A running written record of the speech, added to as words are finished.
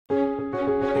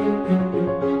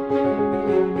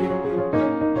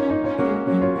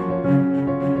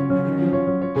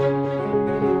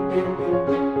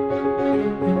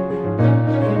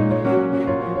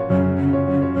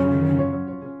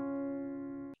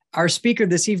Our speaker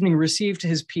this evening received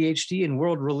his Ph.D. in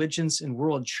World Religions and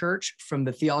World Church from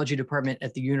the Theology Department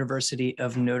at the University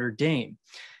of Notre Dame,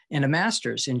 and a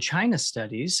master's in China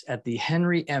Studies at the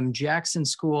Henry M. Jackson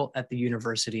School at the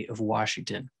University of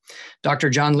Washington. Dr.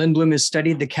 John Lindblom has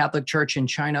studied the Catholic Church in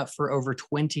China for over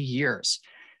 20 years,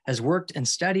 has worked and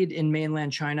studied in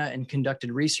mainland China, and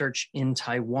conducted research in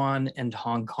Taiwan and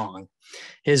Hong Kong.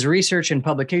 His research and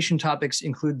publication topics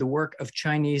include the work of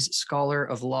Chinese scholar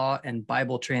of law and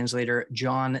Bible translator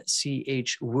John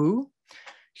C.H. Wu,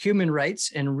 human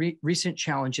rights and recent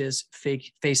challenges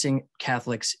facing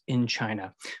Catholics in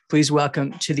China. Please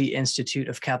welcome to the Institute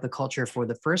of Catholic Culture for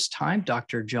the first time,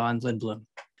 Dr. John Lindblom.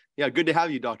 Yeah, good to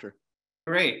have you, Doctor.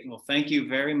 Great. Well, thank you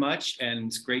very much. And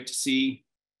it's great to see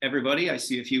everybody. I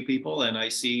see a few people and I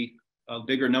see a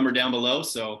bigger number down below.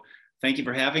 So thank you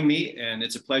for having me. And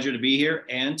it's a pleasure to be here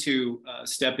and to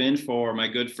step in for my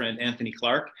good friend, Anthony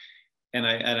Clark. And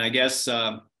I guess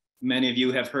many of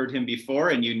you have heard him before,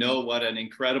 and you know what an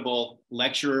incredible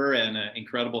lecturer and an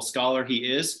incredible scholar he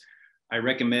is. I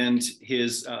recommend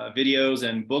his videos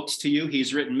and books to you.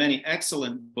 He's written many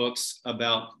excellent books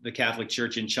about the Catholic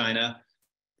Church in China.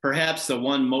 Perhaps the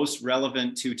one most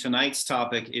relevant to tonight's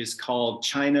topic is called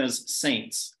China's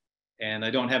Saints. And I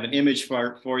don't have an image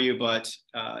for you, but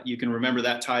you can remember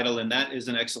that title. And that is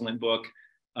an excellent book,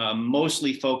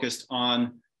 mostly focused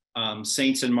on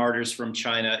saints and martyrs from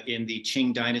China in the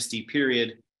Qing dynasty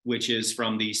period, which is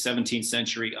from the 17th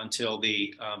century until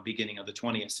the beginning of the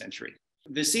 20th century.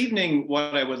 This evening,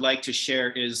 what I would like to share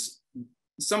is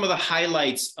some of the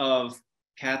highlights of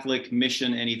Catholic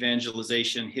mission and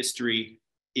evangelization history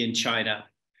in China.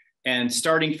 And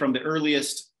starting from the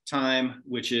earliest time,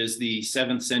 which is the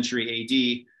 7th century AD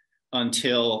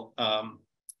until the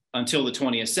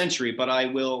 20th century. But I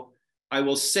will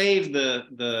save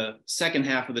the second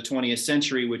half of the 20th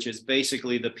century, which is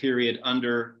basically the period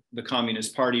under the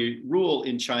Communist Party rule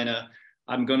in China.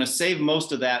 I'm going to save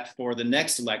most of that for the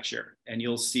next lecture, and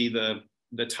you'll see the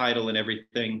title and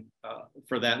everything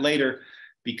for that later,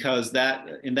 because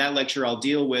in that lecture, I'll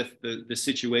deal with the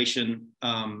situation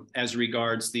as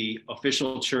regards the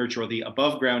official church or the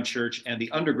above ground church and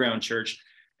the underground church.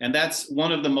 And that's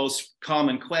one of the most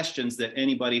common questions that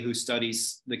anybody who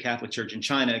studies the Catholic Church in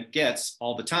China gets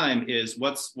all the time is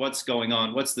what's going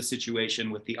on? What's the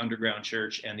situation with the underground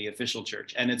church and the official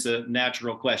church? And it's a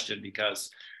natural question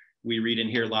because we read and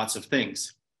hear lots of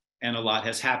things and a lot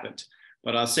has happened.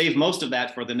 But I'll save most of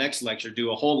that for the next lecture,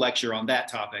 do a whole lecture on that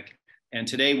topic. And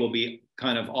today will be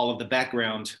kind of all of the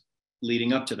background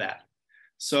leading up to that.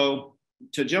 So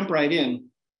to jump right in,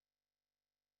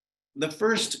 the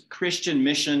first Christian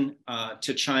mission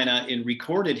to China in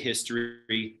recorded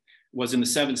history was in the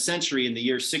 7th century in the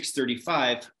year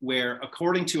 635, where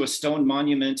according to a stone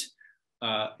monument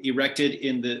erected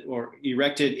in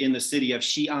the city of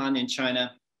Xi'an in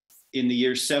China in the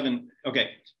year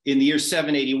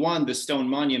 781, the stone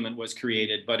monument was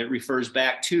created, but it refers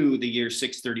back to the year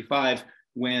 635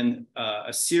 when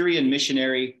a Syrian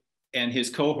missionary and his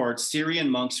cohort, Syrian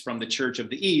monks from the Church of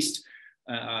the East,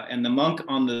 and the monk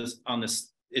on the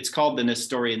it's called the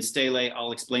Nestorian stele.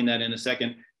 I'll explain that in a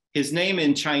second. His name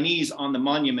in Chinese on the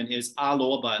monument is A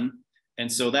Luo Ben,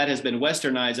 and so that has been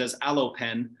westernized as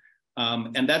Alopen,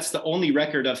 and that's the only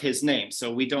record of his name.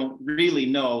 So we don't really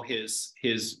know his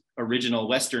original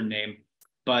Western name.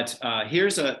 But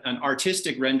here's an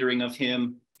artistic rendering of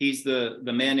him. He's the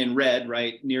man in red,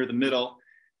 right near the middle,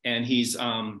 and he's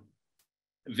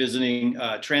visiting,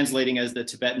 translating as the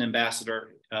Tibetan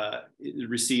ambassador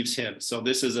receives him. So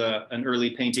this is an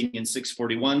early painting in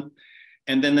 641.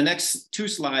 And then the next two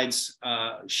slides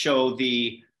show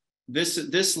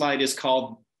this slide is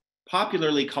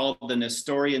popularly called the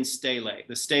Nestorian stele.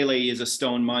 The stele is a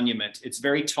stone monument. It's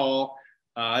very tall.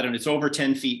 It's over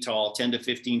 10 feet tall, 10 to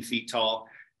 15 feet tall.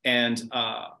 And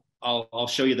I'll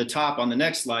show you the top on the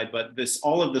next slide, but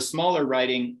all of the smaller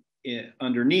writing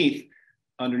underneath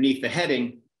the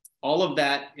heading, all of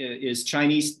that is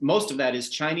Chinese. Most of that is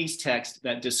Chinese text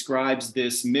that describes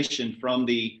this mission from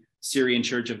the Syrian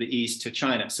Church of the East to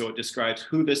China. So it describes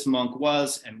who this monk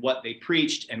was and what they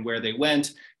preached and where they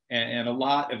went, and a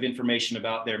lot of information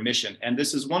about their mission. And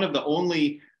this is one of the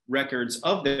only records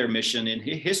of their mission in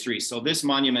history. So this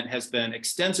monument has been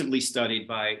extensively studied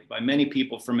by many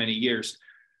people for many years.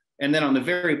 And then on the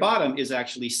very bottom is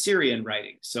actually Syrian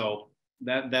writing. So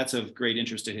that's of great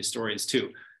interest to historians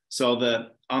too. So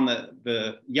on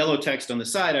the yellow text on the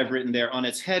side, I've written there on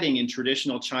its heading in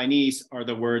traditional Chinese are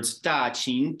the words 大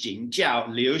清景教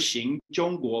流行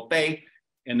中国碑,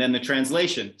 and then the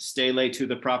translation, stele to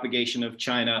the propagation of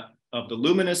China of the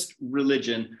luminous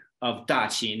religion of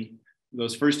Daqin.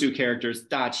 Those first two characters,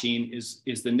 Daqin,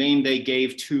 is the name they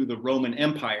gave to the Roman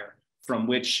Empire from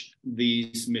which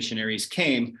these missionaries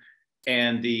came.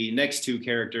 And the next two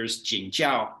characters,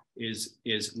 Jingjiao,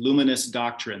 is luminous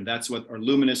doctrine. That's what, or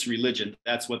luminous religion.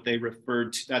 That's what they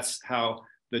referred to. That's how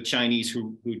the Chinese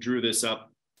who drew this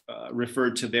up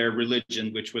referred to their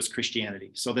religion, which was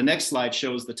Christianity. So the next slide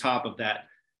shows the top of that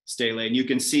stele, and you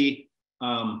can see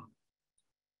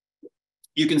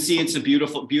it's a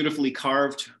beautifully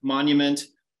carved monument,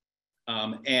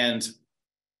 and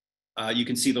you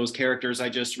can see those characters I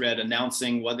just read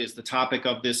announcing what is the topic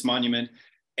of this monument,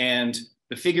 and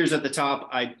the figures at the top.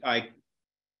 I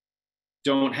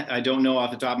don't know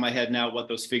off the top of my head now what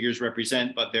those figures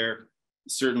represent, but they're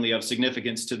certainly of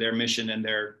significance to their mission and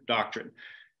their doctrine.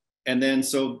 And then,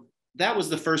 so that was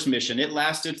the first mission. It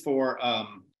lasted for a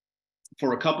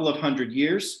couple of hundred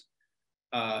years,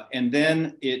 and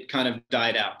then it kind of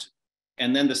died out.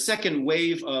 And then the second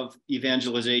wave of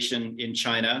evangelization in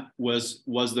China was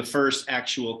the first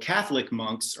actual Catholic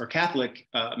monks or Catholic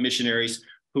missionaries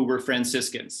who were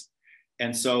Franciscans.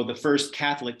 And so the first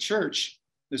Catholic church,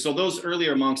 so those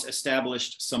earlier monks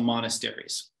established some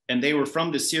monasteries, and they were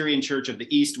from the Syrian Church of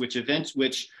the East, which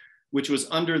was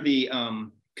under the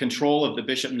control of the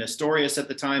Bishop Nestorius at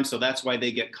the time. So that's why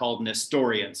they get called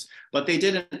Nestorians. But they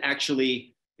didn't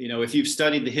actually, if you've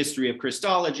studied the history of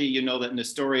Christology, you know that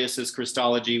Nestorius's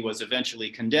Christology was eventually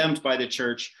condemned by the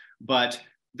church, but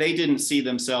they didn't see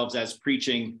themselves as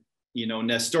preaching,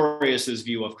 Nestorius's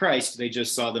view of Christ. They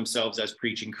just saw themselves as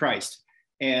preaching Christ.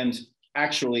 And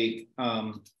actually,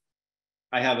 I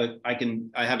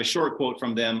have a short quote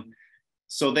from them.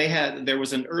 So there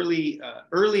was an early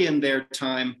in their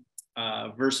time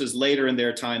versus later in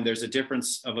their time. There's a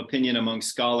difference of opinion among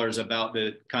scholars about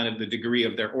the degree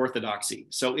of their orthodoxy.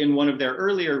 So in one of their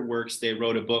earlier works, they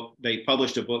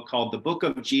published a book called The Book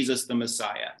of Jesus the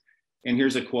Messiah. And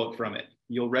here's a quote from it.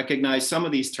 You'll recognize some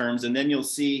of these terms, and then you'll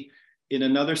see in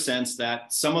another sense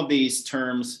that some of these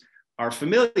terms are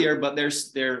familiar, but they're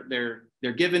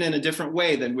given in a different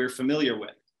way than we're familiar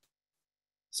with.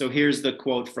 So here's the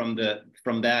quote from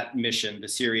that mission, the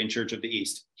Syrian Church of the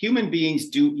East. Human beings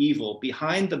do evil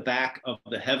behind the back of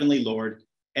the heavenly Lord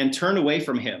and turn away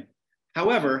from him.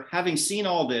 However, having seen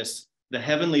all this, the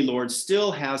heavenly Lord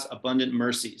still has abundant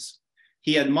mercies.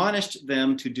 He admonished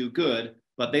them to do good,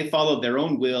 but they followed their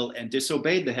own will and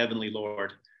disobeyed the heavenly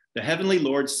Lord. The heavenly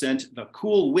Lord sent the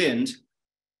cool wind,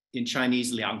 in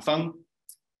Chinese Liangfeng,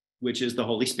 which is the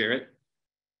Holy Spirit,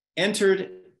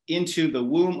 entered into the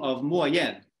womb of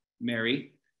Mo-Yan,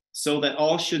 Mary, so that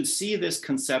all should see this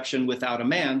conception without a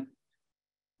man.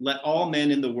 Let all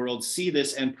men in the world see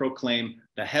this and proclaim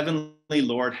the heavenly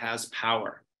Lord has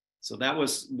power. So that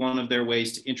was one of their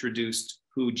ways to introduce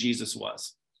who Jesus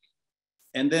was.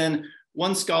 And then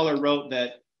one scholar wrote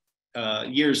that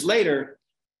years later,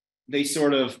 they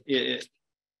sort of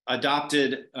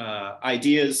adopted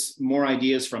more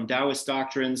ideas from Taoist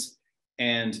doctrines,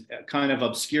 and kind of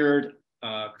obscured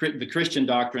the Christian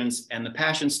doctrines, and the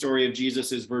passion story of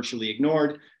Jesus is virtually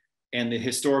ignored, and the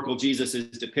historical Jesus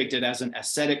is depicted as an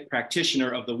ascetic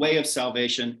practitioner of the way of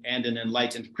salvation and an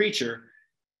enlightened preacher.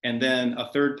 And then a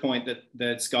third point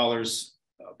that scholars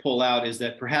pull out is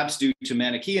that perhaps due to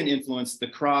Manichaean influence, the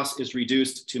cross is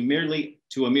reduced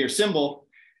to a mere symbol,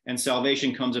 and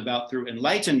salvation comes about through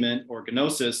enlightenment or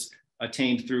gnosis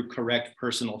attained through correct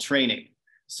personal training.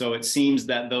 So it seems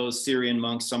that those Syrian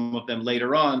monks, some of them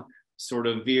later on, sort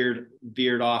of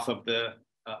veered off of the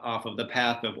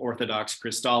path of Orthodox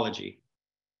Christology.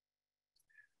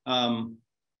 Then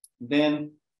we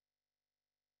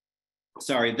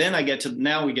get to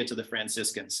the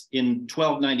Franciscans. In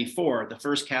 1294, the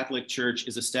first Catholic church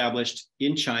is established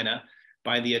in China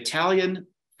by the Italian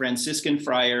Franciscan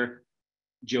friar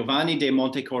Giovanni de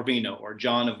Montecorvino, or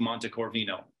John of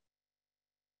Montecorvino.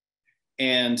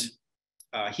 And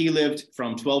he lived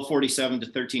from 1247 to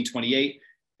 1328,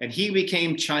 and he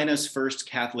became China's first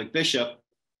Catholic bishop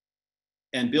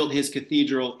and built his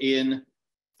cathedral in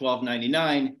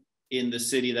 1299 in the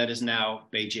city that is now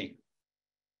Beijing.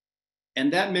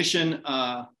 And that mission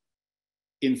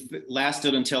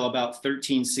lasted until about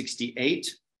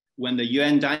 1368, when the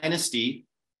Yuan dynasty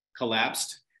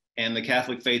collapsed and the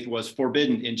Catholic faith was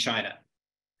forbidden in China.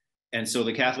 And so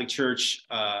the Catholic Church,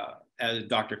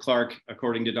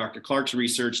 according to Dr. Clark's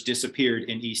research, disappeared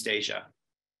in East Asia.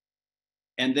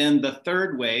 And then the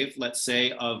third wave, let's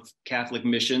say, of Catholic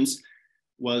missions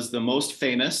was the most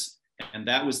famous, and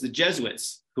that was the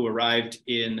Jesuits who arrived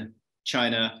in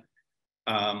China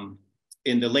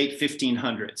in the late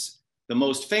 1500s. The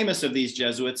most famous of these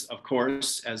Jesuits, of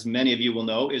course, as many of you will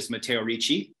know, is Matteo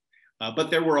Ricci.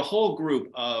 But there were a whole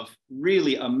group of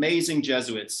really amazing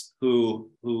Jesuits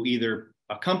who either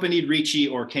accompanied Ricci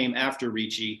or came after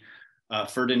Ricci.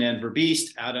 Ferdinand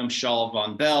Verbiest, Adam Schall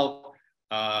von Bell,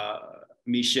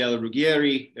 Michel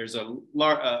Ruggieri. There's a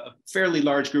fairly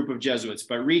large group of Jesuits,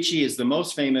 but Ricci is the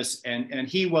most famous, and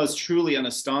he was truly an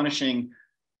astonishing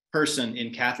person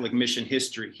in Catholic mission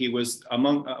history. He was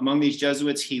among these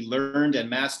Jesuits, he learned and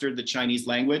mastered the Chinese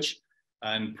language,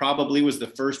 and probably was the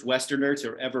first Westerner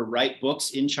to ever write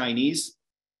books in Chinese.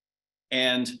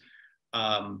 And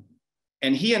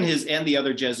he and the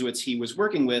other Jesuits he was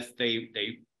working with,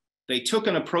 they took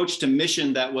an approach to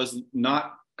mission that was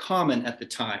not common at the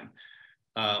time.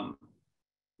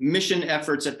 Mission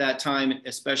efforts at that time,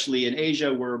 especially in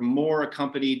Asia, were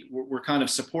kind of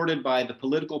supported by the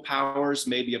political powers,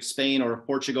 maybe of Spain or of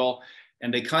Portugal,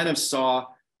 and they kind of saw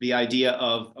the idea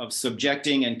of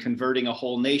subjecting and converting a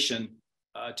whole nation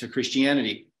to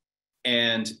Christianity.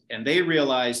 And they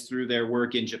realized through their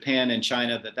work in Japan and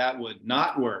China that would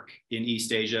not work in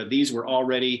East Asia. These were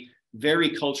already very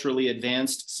culturally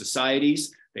advanced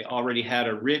societies. They already had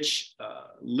a rich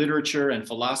literature and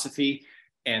philosophy.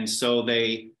 And so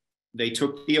they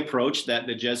took the approach that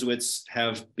the Jesuits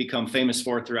have become famous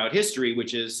for throughout history,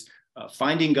 which is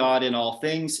finding God in all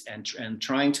things and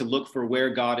trying to look for where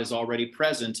God is already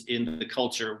present in the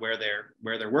culture where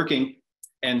they're working.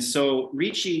 And so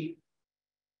Ricci,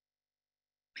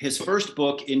 his first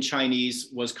book in Chinese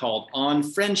was called On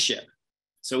Friendship.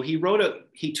 So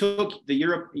he took the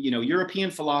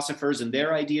European philosophers and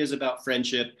their ideas about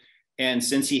friendship. And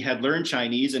since he had learned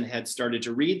Chinese and had started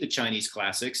to read the Chinese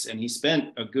classics, and he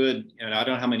spent a good, I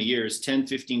don't know how many years, 10,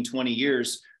 15, 20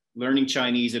 years learning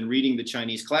Chinese and reading the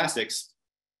Chinese classics,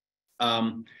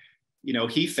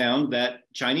 he found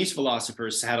that Chinese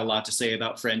philosophers had a lot to say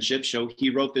about friendship. So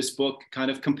he wrote this book kind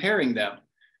of comparing them.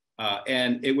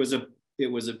 And it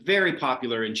was very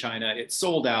popular in China. It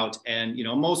sold out, and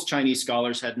most Chinese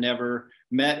scholars had never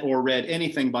met or read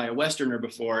anything by a Westerner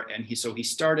before. And so he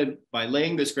started by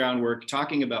laying this groundwork,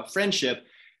 talking about friendship.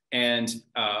 And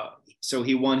so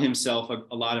he won himself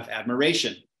a lot of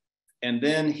admiration. And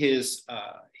then his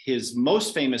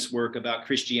most famous work about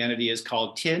Christianity is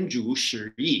called Tianzhu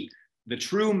Shi, the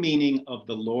true meaning of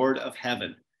the Lord of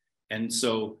Heaven. And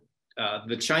so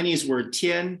the Chinese word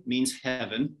Tian means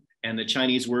heaven, and the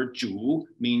Chinese word Zhu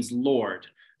means Lord.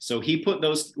 So he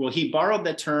borrowed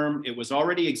that term. It was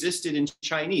already existed in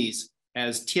Chinese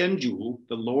as Tianzhu,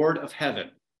 the Lord of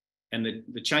Heaven. And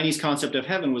the Chinese concept of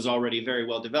heaven was already very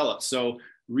well developed. So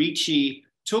Ricci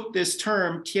took this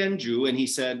term, Tianzhu, and he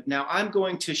said, now I'm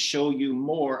going to show you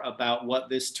more about what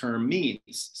this term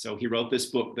means. So he wrote this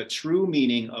book, The True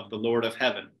Meaning of the Lord of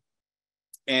Heaven.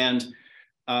 And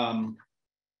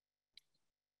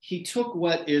he took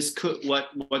what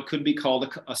could be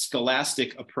called a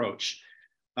scholastic approach,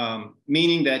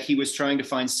 meaning that he was trying to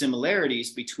find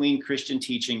similarities between Christian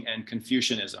teaching and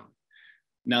Confucianism.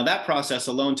 Now, that process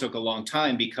alone took a long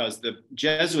time because the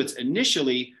Jesuits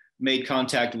initially made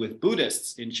contact with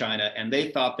Buddhists in China, and they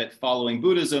thought that following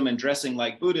Buddhism and dressing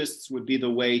like Buddhists would be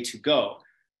the way to go.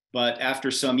 But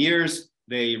after some years,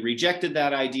 they rejected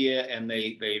that idea, and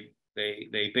they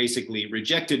basically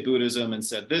rejected Buddhism and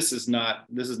said, this is not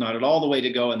at all the way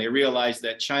to go. And they realized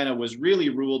that China was really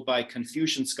ruled by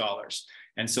Confucian scholars.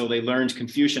 And so they learned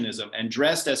Confucianism and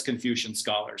dressed as Confucian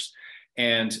scholars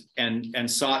and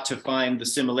sought to find the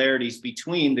similarities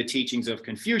between the teachings of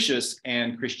Confucius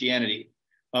and Christianity,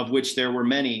 of which there were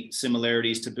many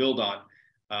similarities to build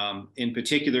on. In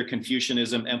particular,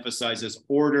 Confucianism emphasizes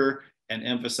order and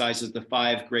emphasizes the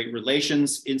 5 great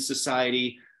relations in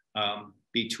society,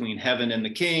 between heaven and the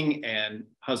king, and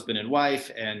husband and wife,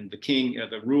 and the king,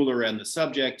 the ruler and the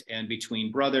subject, and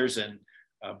between brothers and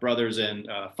fathers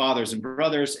and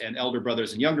brothers, and elder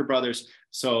brothers and younger brothers.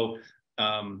 So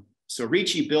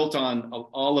Ricci built on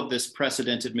all of this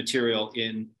precedented material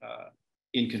in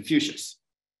Confucius.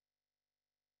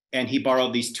 And he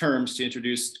borrowed these terms to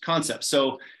introduce concepts.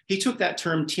 So he took that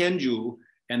term Tianzhu,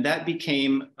 and that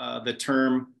became the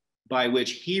term by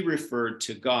which he referred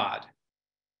to God.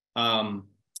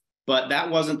 But that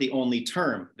wasn't the only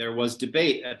term. There was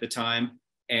debate at the time,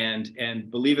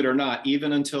 and believe it or not,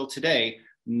 even until today,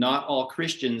 not all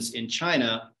Christians in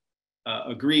China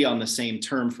agree on the same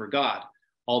term for God,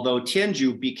 although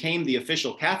Tianzhu became the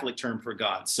official Catholic term for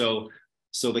God. So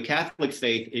the Catholic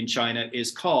faith in China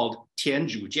is called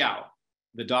Tianzhu Jiao,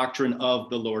 the doctrine of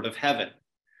the Lord of Heaven.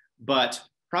 But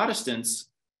Protestants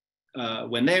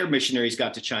when their missionaries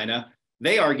got to China,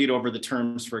 they argued over the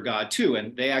terms for God too.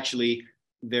 And they actually,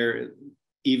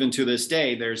 even to this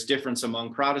day, there's difference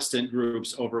among Protestant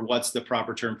groups over what's the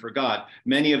proper term for God.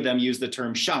 Many of them use the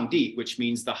term Shangdi, which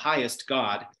means the highest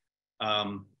God.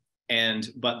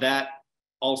 But that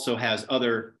also has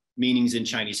other meanings in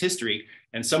Chinese history.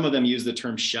 And some of them use the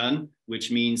term Shen,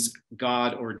 which means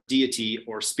God or deity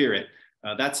or spirit.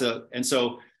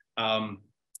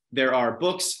 There are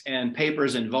books and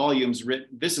papers and volumes written.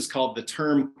 This is called the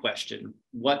term question.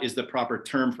 What is the proper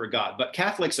term for God? But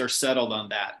Catholics are settled on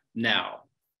that now,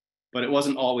 but it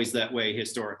wasn't always that way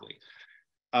historically.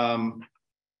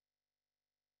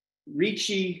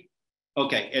 Ricci,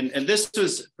 and this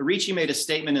was, Ricci made a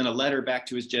statement in a letter back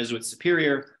to his Jesuit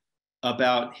superior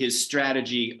about his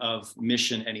strategy of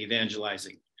mission and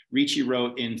evangelizing. Ricci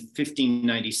wrote in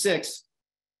 1596,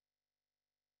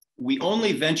 "We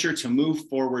only venture to move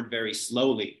forward very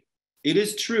slowly. It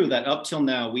is true that up till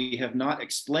now we have not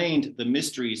explained the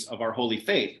mysteries of our holy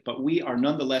faith, but we are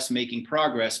nonetheless making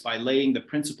progress by laying the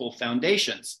principal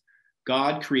foundations: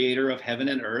 God, creator of heaven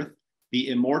and earth, the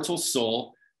immortal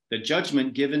soul, the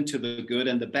judgment given to the good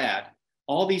and the bad.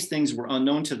 All these things were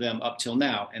unknown to them up till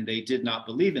now, and they did not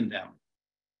believe in them."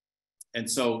 And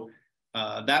so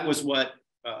that was what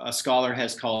a scholar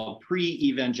has called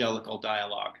pre-evangelical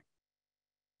dialogue.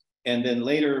 And then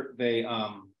later they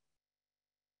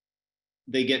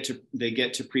get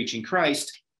to preaching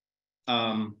Christ,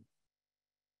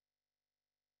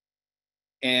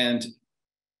 and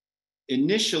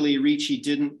initially Ricci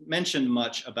didn't mention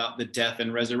much about the death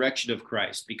and resurrection of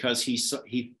Christ because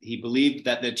he believed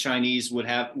that the Chinese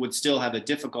would still have a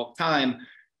difficult time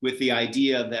with the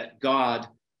idea that God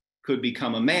could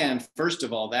become a man. First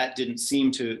of all, that didn't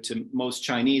seem to most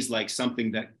Chinese like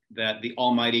something that the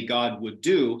Almighty God would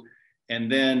do.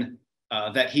 And then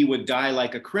that he would die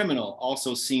like a criminal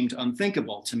also seemed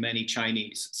unthinkable to many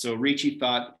Chinese. So Ricci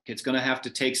thought it's going to have to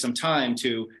take some time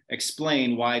to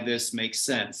explain why this makes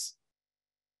sense.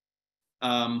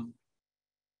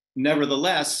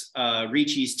 Nevertheless,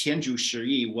 Ricci's Tianzhu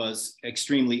Shiyi was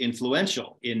extremely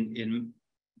influential in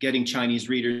getting Chinese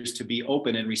readers to be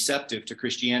open and receptive to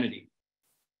Christianity.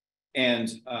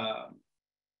 And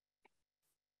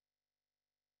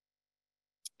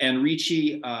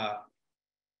Ricci,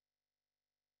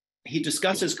 he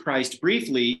discusses Christ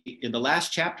briefly in the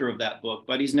last chapter of that book,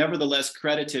 but he's nevertheless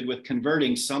credited with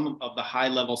converting some of the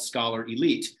high-level scholar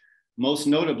elite, most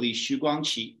notably Xu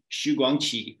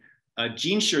Guangqi, a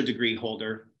Jinshi degree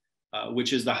holder,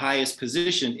 which is the highest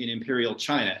position in imperial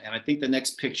China. And I think the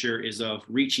next picture is of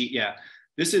Ricci. Yeah,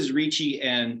 this is Ricci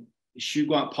and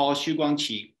Paul Xu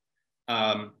Guangqi.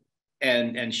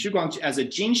 And Xu Guangqi, as a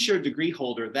Jinshi degree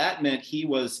holder, that meant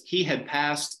he had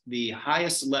passed the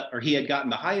highest, he had gotten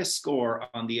the highest score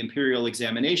on the imperial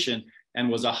examination and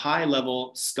was a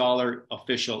high-level scholar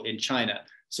official in China.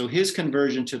 So his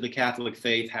conversion to the Catholic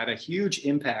faith had a huge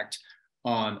impact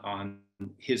on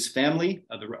his family.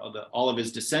 All of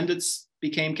his descendants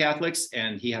became Catholics,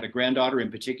 and he had a granddaughter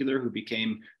in particular who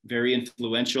became very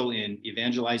influential in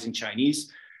evangelizing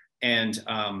Chinese. And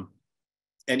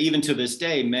even to this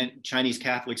day, Chinese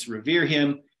Catholics revere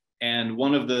him. And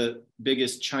one of the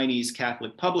biggest Chinese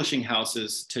Catholic publishing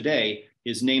houses today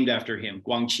is named after him,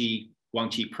 Guangqi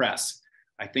Press.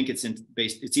 I think it's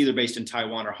either based in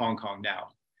Taiwan or Hong Kong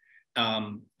now.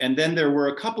 And then there were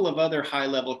a couple of other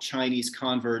high-level Chinese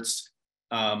converts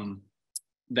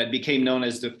that became known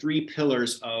as the three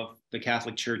pillars of the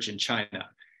Catholic Church in China.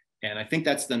 And I think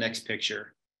that's the next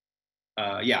picture.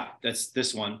 Yeah, that's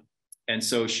this one. And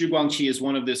so Xu Guangqi is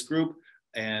one of this group,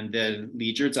 and then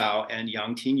Li Zhizao and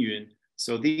Yang Tingyun.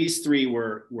 So these three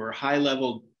were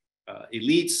high-level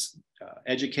elites,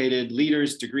 educated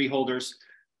leaders, degree holders.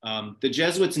 The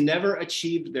Jesuits never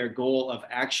achieved their goal of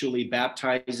actually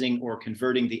baptizing or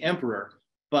converting the emperor,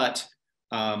 but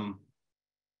I'll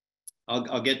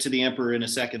get to the emperor in a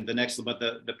second. The next, but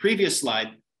the previous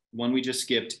slide, one we just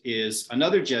skipped, is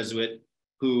another Jesuit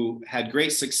who had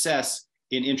great success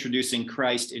in introducing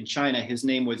Christ in China. His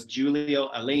name was Giulio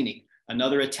Aleni,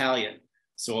 another Italian.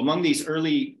 So among these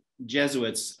early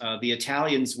Jesuits, the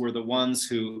Italians were the ones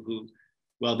who,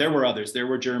 well, there were others. There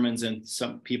were Germans and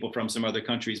some people from some other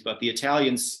countries, but the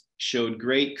Italians showed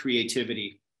great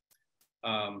creativity.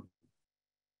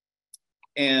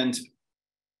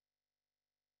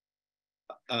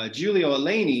 Giulio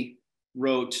Aleni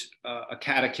wrote a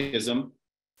catechism,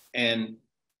 and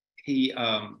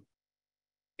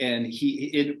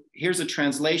here's a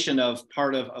translation of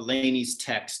part of Aleni's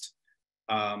text,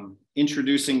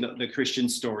 introducing the Christian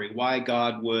story, why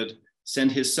God would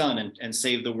send his son and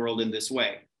save the world in this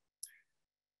way.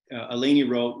 Eleni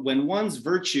wrote, when one's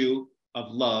virtue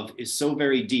of love is so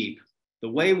very deep, the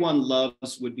way one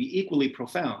loves would be equally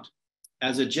profound.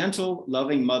 As a gentle,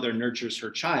 loving mother nurtures her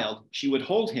child, she would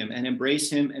hold him and embrace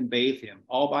him and bathe him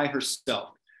all by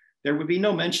herself. There would be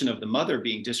no mention of the mother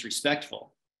being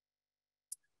disrespectful.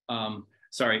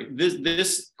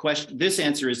 This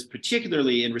answer is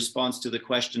particularly in response to the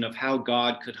question of how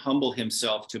God could humble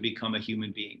himself to become a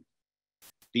human being,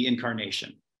 the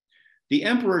incarnation. The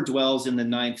emperor dwells in the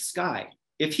ninth sky.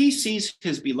 If he sees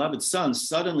his beloved son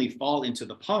suddenly fall into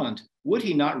the pond, would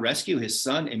he not rescue his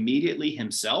son immediately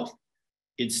himself,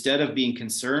 instead of being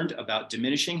concerned about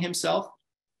diminishing himself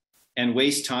and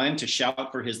waste time to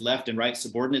shout for his left and right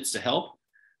subordinates to help?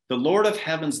 The Lord of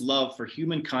heaven's love for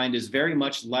humankind is very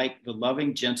much like the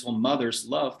loving, gentle mother's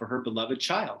love for her beloved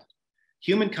child.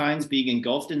 Humankind's being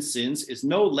engulfed in sins is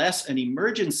no less an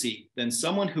emergency than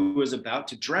someone who is about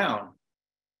to drown.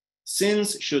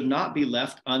 Sins should not be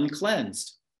left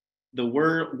uncleansed. The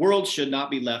world should not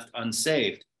be left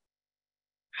unsaved.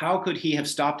 How could he have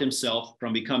stopped himself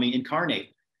from becoming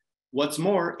incarnate? What's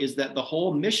more is that the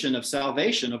whole mission of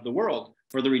salvation of the world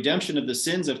for the redemption of the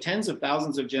sins of tens of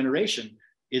thousands of generations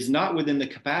is not within the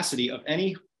capacity of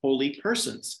any holy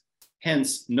persons.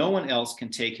 Hence, no one else can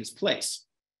take his place.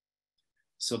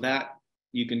 So that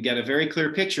you can get a very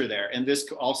clear picture there. And this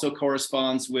also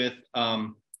corresponds with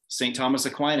St. Thomas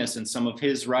Aquinas and some of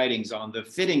his writings on the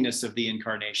fittingness of the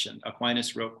incarnation.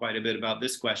 Aquinas wrote quite a bit about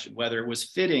this question, whether it was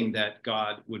fitting that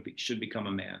God should become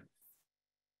a man.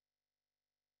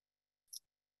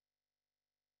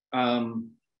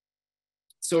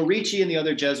 So Ricci and the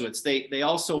other Jesuits, they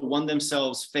also won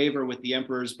themselves favor with the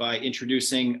emperors by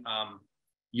introducing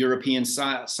European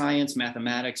science,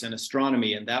 mathematics, and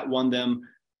astronomy, and that won them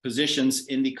positions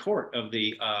in the court of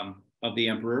the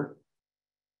emperor.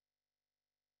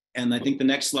 And I think the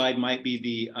next slide might be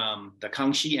the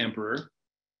Kangxi Emperor,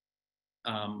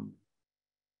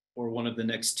 or one of the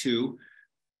next two.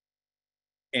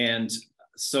 And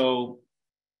so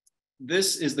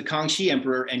this is the Kangxi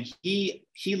Emperor, and he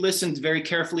listened very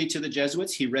carefully to the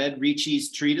Jesuits. He read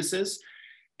Ricci's treatises,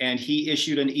 and he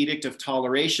issued an edict of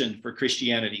toleration for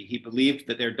Christianity. He believed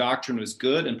that their doctrine was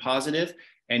good and positive,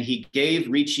 and he gave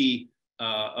Ricci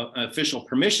official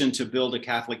permission to build a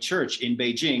Catholic church in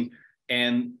Beijing.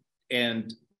 And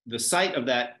the site of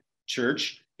that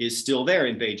church is still there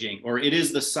in Beijing, or it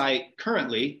is the site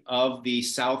currently of the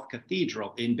South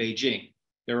Cathedral in Beijing.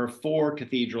 There are 4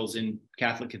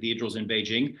 Catholic cathedrals in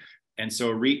Beijing. And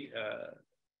so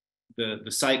the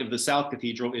site of the South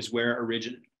Cathedral is where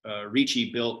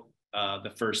Ricci built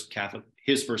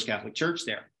his first Catholic church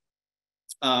there.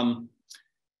 And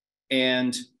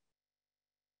in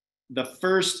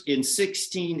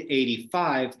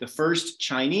 1685, the first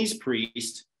Chinese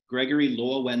priest, Gregory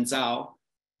Luo Wenzhao,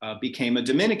 became a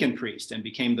Dominican priest and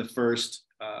became the first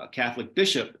Catholic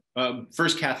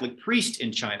priest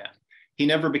in China. He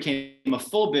never became a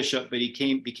full bishop, but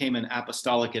he became an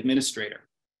apostolic administrator.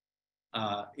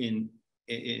 He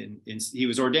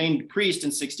was ordained priest in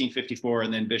 1654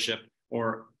 and then bishop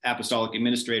or apostolic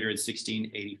administrator in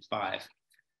 1685.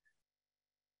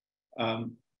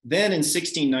 Then in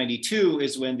 1692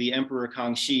 is when the Emperor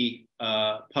Kangxi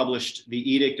published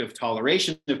the Edict of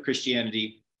Toleration of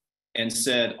Christianity and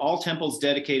said, all temples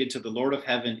dedicated to the Lord of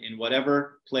Heaven in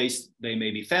whatever place they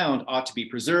may be found ought to be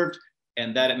preserved,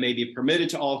 and that it may be permitted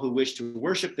to all who wish to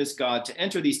worship this God to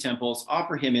enter these temples,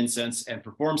 offer him incense, and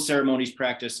perform ceremonies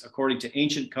practiced according to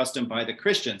ancient custom by the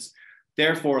Christians.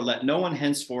 Therefore, let no one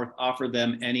henceforth offer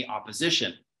them any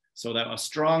opposition. So that a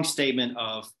strong statement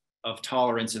of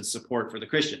tolerance and support for the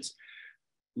Christians.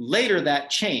 Later, that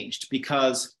changed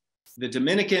because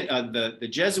the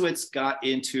Jesuits got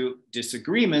into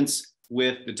disagreements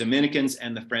with the Dominicans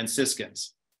and the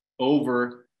Franciscans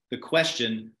over the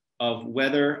question of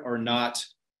whether or not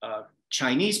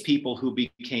Chinese people who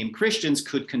became Christians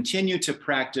could continue to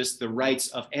practice the rites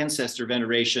of ancestor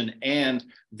veneration and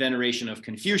veneration of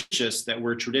Confucius that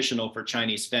were traditional for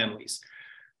Chinese families.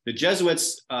 The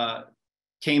Jesuits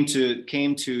came to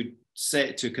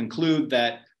conclude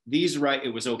that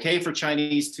it was okay for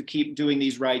Chinese to keep doing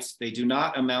these rites. They do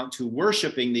not amount to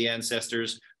worshiping the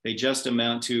ancestors. They just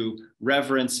amount to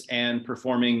reverence and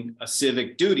performing a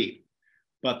civic duty.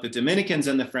 But the Dominicans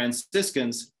and the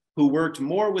Franciscans, who worked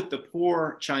more with the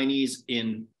poor Chinese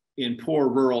in poor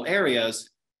rural areas,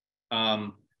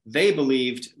 they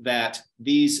believed that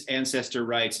these ancestor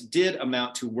rites did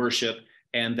amount to worship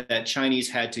and that Chinese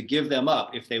had to give them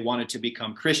up if they wanted to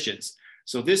become Christians.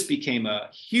 So this became a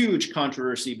huge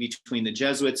controversy between the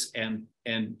Jesuits and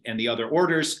the other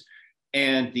orders.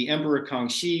 And the Emperor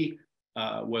Kangxi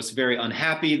was very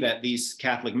unhappy that these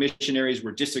Catholic missionaries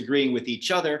were disagreeing with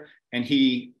each other, and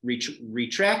he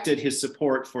retracted his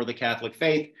support for the Catholic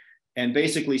faith and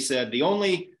basically said the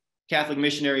only Catholic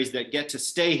missionaries that get to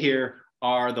stay here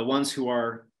are the ones who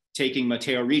are taking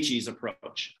Matteo Ricci's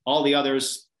approach. All the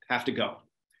others have to go.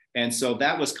 And so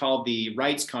that was called the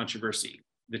rights controversy,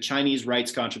 the Chinese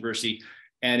rights controversy.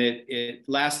 And it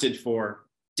lasted for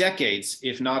decades,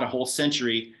 if not a whole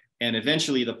century. And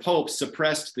eventually the Pope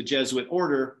suppressed the Jesuit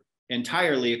order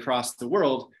entirely across the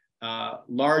world,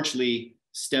 largely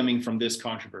stemming from this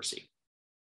controversy,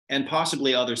 and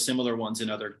possibly other similar ones in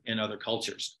other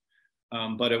cultures.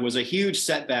 But it was a huge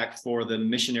setback for the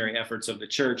missionary efforts of the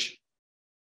church,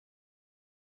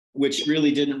 which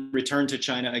really didn't return to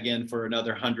China again for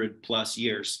another 100+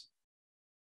 years.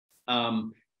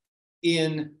 Then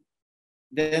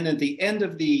at the end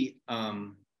of the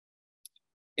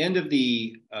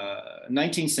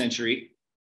 19th century,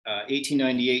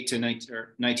 1898 to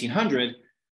 1900,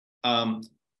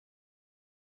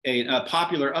 a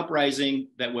popular uprising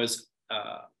that was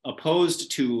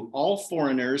opposed to all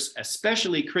foreigners,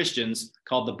 especially Christians,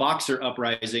 called the Boxer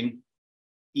Uprising,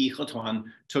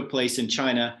 took place in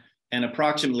China, and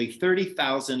approximately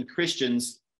 30,000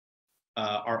 Christians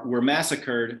were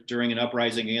massacred during an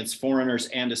uprising against foreigners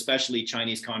and especially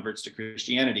Chinese converts to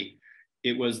Christianity.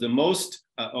 It was the most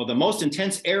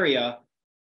intense area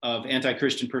of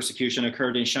anti-Christian persecution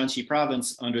occurred in Shanxi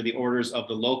province under the orders of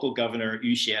the local governor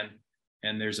Yu Xian,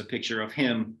 and there's a picture of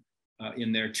him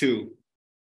in there too.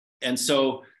 And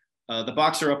so the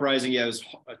Boxer Uprising, yeah, it was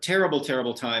a terrible,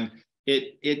 terrible time.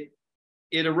 It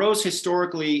arose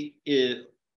historically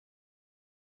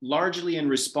largely in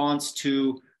response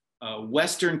to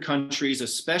Western countries,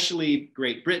 especially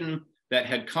Great Britain, that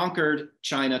had conquered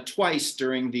China twice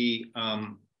during the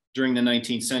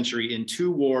 19th century in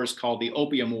 2 wars called the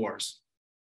Opium Wars.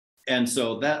 And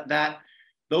so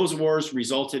those wars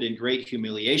resulted in great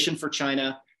humiliation for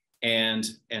China. And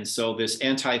so this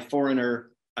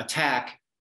anti-foreigner attack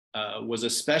was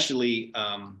especially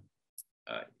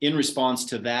in response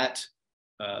to that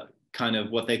kind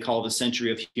of what they call the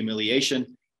century of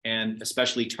humiliation, and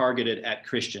especially targeted at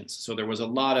Christians. So there was a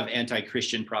lot of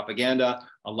anti-Christian propaganda,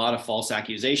 a lot of false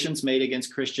accusations made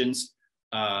against Christians,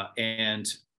 and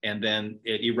then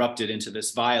it erupted into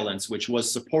this violence, which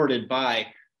was supported by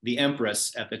the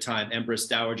Empress at the time, Empress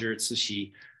Dowager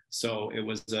Cixi. So it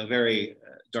was a very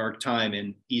dark time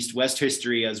in East-West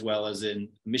history as well as in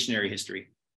missionary history.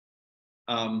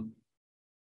 In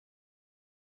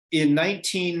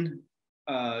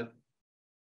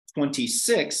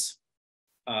 1926,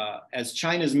 as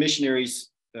China's missionaries,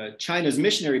 Catholic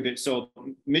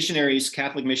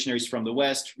missionaries from the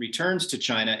West returned to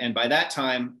China. And by that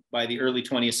time, by the early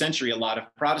 20th century, a lot of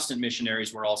Protestant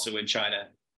missionaries were also in China,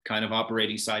 kind of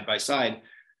operating side by side.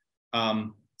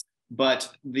 But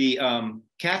the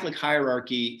Catholic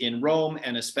hierarchy in Rome,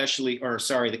 and especially,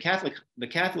 the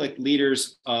Catholic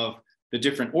leaders of the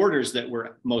different orders that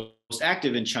were most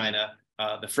active in China,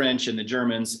 the French and the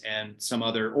Germans and some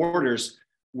other orders,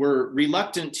 were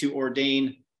reluctant to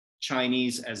ordain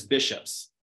Chinese as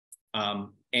bishops.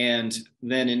 And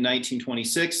then in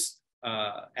 1926,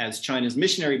 as China's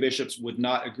missionary bishops would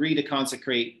not agree to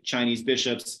consecrate Chinese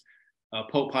bishops,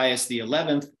 Pope Pius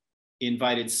XI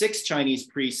invited 6 Chinese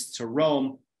priests to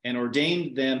Rome and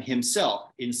ordained them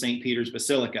himself in St. Peter's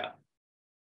Basilica.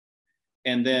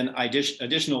 And then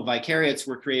additional vicariates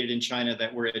were created in China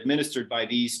that were administered by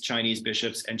these Chinese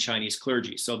bishops and Chinese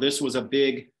clergy. So this was a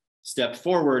big step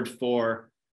forward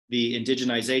for the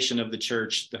indigenization of the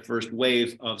church, the first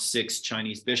wave of 6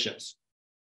 Chinese bishops.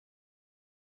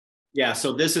 Yeah,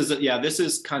 so this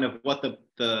is kind of what the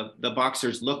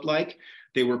Boxers looked like.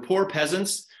 They were poor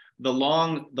peasants. The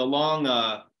long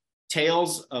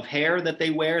tails of hair that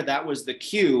they wear, that was the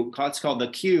queue. It's called the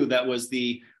queue. That was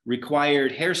the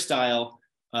required hairstyle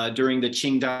during the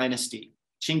Qing dynasty.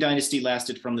 Qing dynasty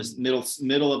lasted from the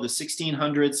middle of the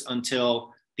 1600s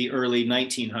until the early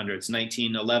 1900s.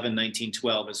 1911,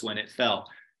 1912 is when it fell.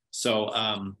 So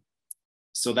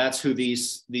so that's who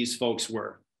these folks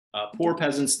were. Poor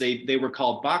peasants. They were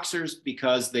called Boxers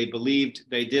because they believed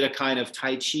they did a kind of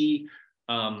Tai Chi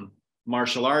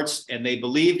martial arts, and they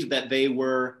believed that they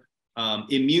were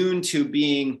immune to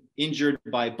being injured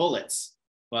by bullets.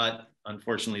 But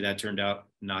unfortunately, that turned out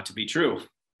not to be true.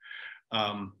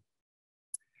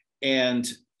 And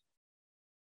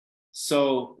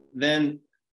so then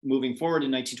moving forward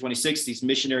in 1926, these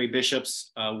missionary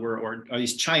bishops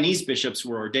these Chinese bishops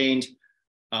were ordained.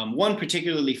 One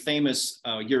particularly famous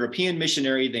European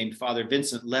missionary named Father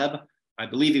Vincent Leb, I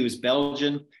believe he was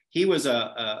Belgian. He was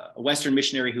a Western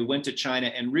missionary who went to China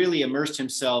and really immersed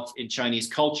himself in Chinese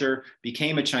culture,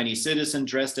 became a Chinese citizen,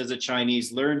 dressed as a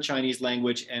Chinese, learned Chinese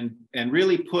language, and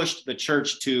really pushed the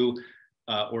church to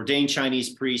ordain Chinese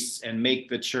priests and make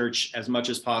the church, as much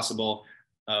as possible,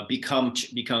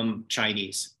 become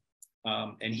Chinese.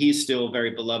 And he's still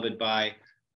very beloved by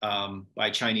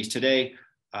Chinese today.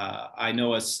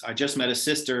 I just met a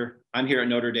sister. I'm here at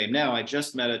Notre Dame now. I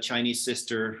just met a Chinese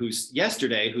sister who's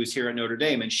here at Notre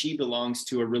Dame, and she belongs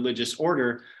to a religious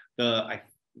order,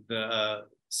 the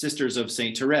Sisters of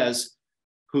Saint Therese,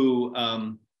 who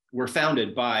were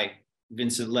founded by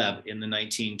Vincent Leb in the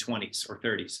 1920s or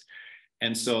 30s.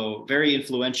 And so very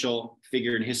influential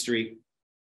figure in history.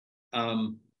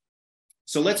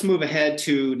 So let's move ahead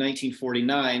to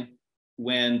 1949,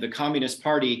 when the Communist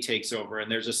Party takes over.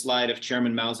 And there's a slide of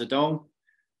Chairman Mao Zedong.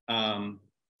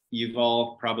 You've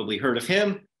all probably heard of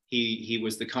him. He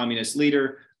was the communist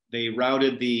leader. They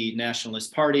routed the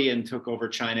Nationalist Party and took over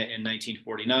China in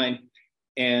 1949.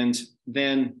 And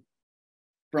then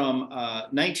from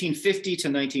 1950 to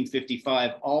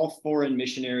 1955, all foreign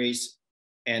missionaries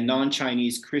and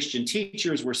non-Chinese Christian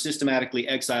teachers were systematically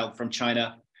exiled from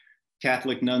China.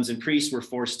 Catholic nuns and priests were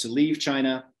forced to leave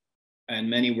China, and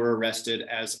many were arrested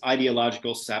as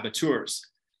ideological saboteurs.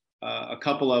 A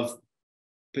couple of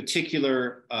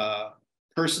particular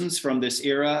persons from this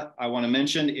era I want to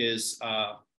mention is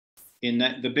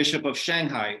the Bishop of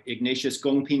Shanghai, Ignatius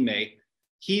Gongpingmei.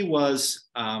 He was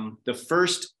the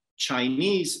first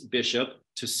Chinese bishop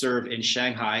to serve in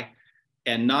Shanghai,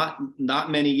 and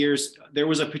not many years, there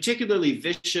was a particularly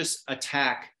vicious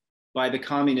attack by the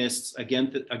communists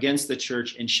against the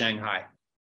church in Shanghai.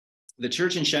 The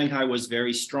church in Shanghai was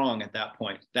very strong at that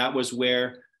point. That was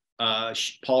where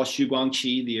Paul Xu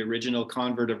Guangqi, the original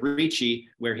convert of Ricci,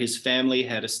 where his family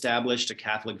had established a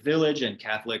Catholic village and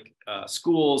Catholic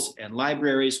schools and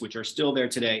libraries, which are still there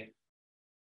today.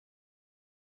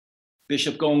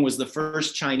 Bishop Gong was the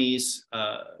first Chinese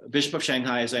Bishop of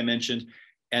Shanghai, as I mentioned,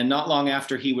 and not long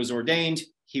after he was ordained,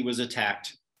 he was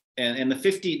attacked. And the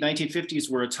 1950s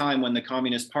were a time when the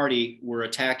Communist Party were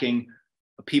attacking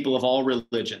people of all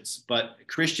religions, but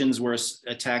Christians were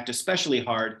attacked especially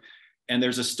hard. And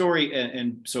there's a story,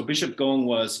 and so Bishop Gong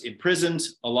was imprisoned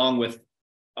along with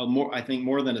I think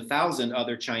more than 1,000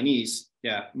 other Chinese,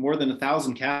 more than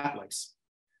 1,000 Catholics,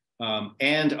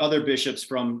 and other bishops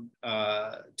from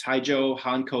Taizhou,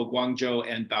 Hankou, Guangzhou,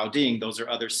 and Baoding. Those are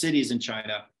other cities in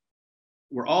China.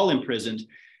 Were all imprisoned,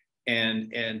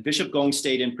 and Bishop Gong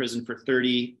stayed in prison for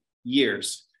 30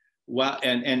 years. Well,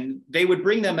 and they would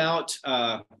bring them out,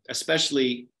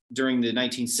 especially during the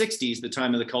 1960s, the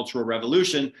time of the Cultural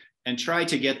Revolution, and try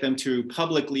to get them to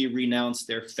publicly renounce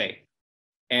their faith.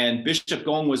 And Bishop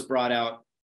Gong was brought out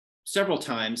several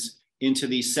times into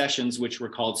these sessions, which were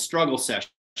called struggle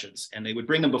sessions. And they would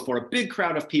bring them before a big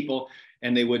crowd of people,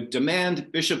 and they would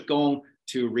demand Bishop Gong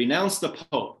to renounce the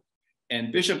Pope.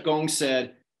 And Bishop Gong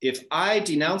said, if I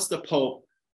denounce the Pope,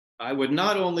 I would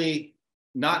not only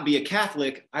not be a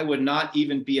Catholic, I would not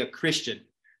even be a Christian.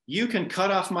 You can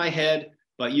cut off my head,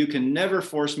 but you can never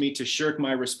force me to shirk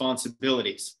my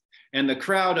responsibilities. And the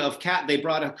crowd of they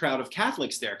brought a crowd of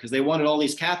Catholics there because they wanted all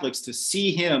these Catholics to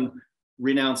see him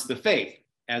renounce the faith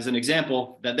as an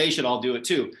example that they should all do it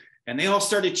too. And they all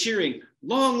started cheering,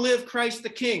 long live Christ the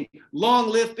King, long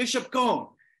live Bishop Gong.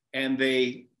 And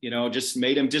they, just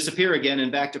made him disappear again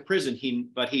and back to prison.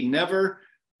 But he never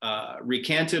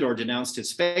recanted or denounced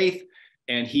his faith.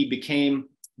 And he became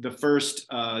the first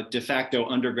de facto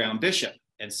underground bishop.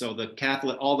 And so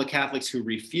all the Catholics who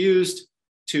refused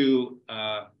to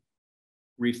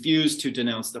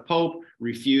denounce the Pope,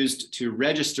 refused to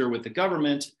register with the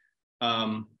government,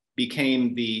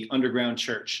 became the underground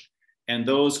church. And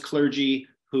those clergy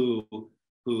who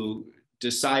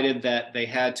decided that they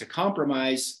had to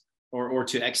compromise or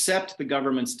to accept the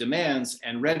government's demands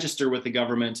and register with the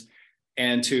government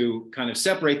and to kind of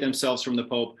separate themselves from the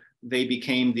Pope, they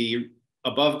became the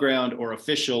above ground or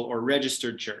official or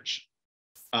registered church.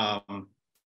 The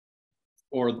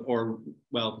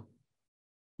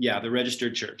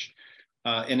registered church.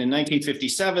 And in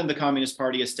 1957, the Communist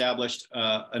Party established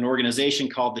an organization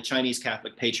called the Chinese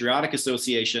Catholic Patriotic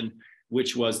Association,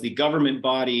 which was the government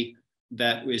body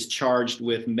that is charged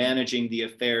with managing the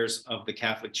affairs of the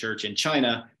Catholic Church in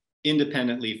China,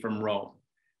 independently from Rome.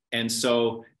 And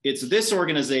so it's this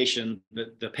organization,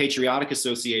 the Patriotic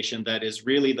Association, that is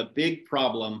really the big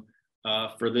problem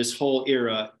for this whole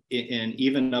era and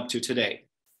even up to today.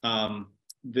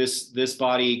 This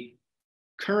body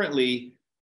currently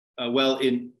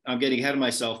I'm getting ahead of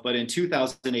myself, but in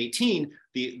 2018,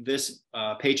 this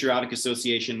Patriotic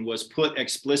Association was put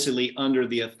explicitly under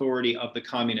the authority of the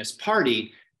Communist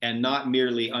Party and not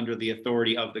merely under the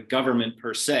authority of the government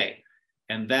per se.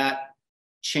 And that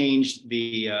changed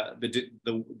the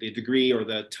degree or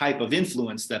the type of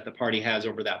influence that the party has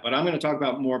over that. But I'm going to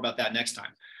talk more about that next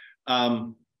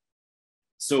time.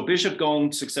 So Bishop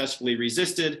Gong successfully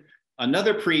resisted.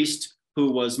 Another priest who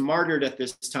was martyred at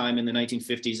this time in the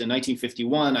 1950s. In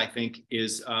 1951, I think,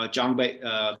 is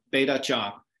Beda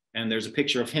Zhang, and there's a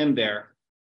picture of him there.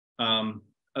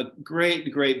 A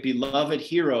great, great beloved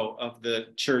hero of the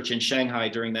church in Shanghai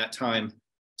during that time.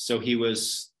 So he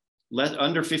was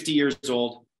under 50 years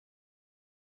old,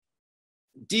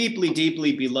 deeply,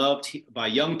 deeply beloved by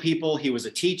young people. He was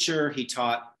a teacher. He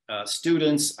taught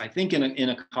students, I think, in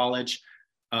a college.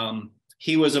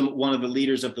 He was one of the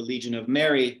leaders of the Legion of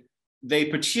Mary. They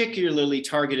particularly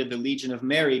targeted the Legion of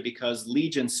Mary because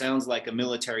Legion sounds like a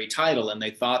military title, and they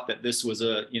thought that this was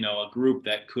a group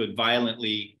that could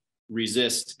violently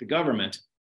resist the government.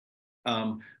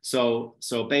 So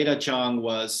Beda Zhang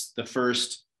was the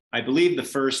first, I believe, the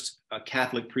first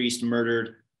Catholic priest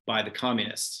murdered by the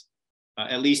communists.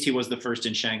 At least he was the first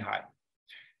in Shanghai.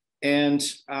 And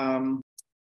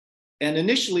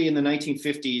initially in the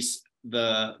 1950s,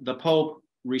 the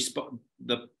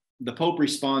Pope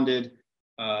responded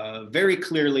very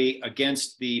clearly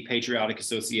against the Patriotic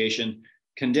Association,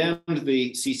 condemned the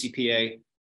CCPA,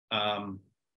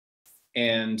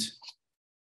 and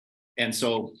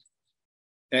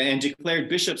declared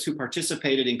bishops who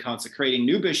participated in consecrating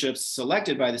new bishops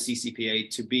selected by the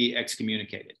CCPA to be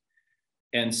excommunicated.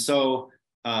 And so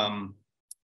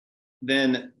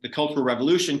then the Cultural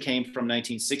Revolution came from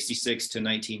 1966 to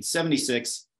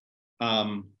 1976.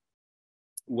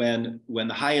 When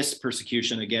the highest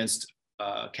persecution against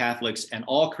Catholics and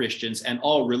all Christians and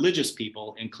all religious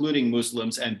people, including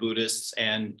Muslims and Buddhists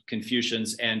and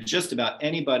Confucians and just about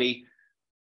anybody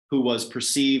who was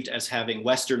perceived as having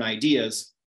Western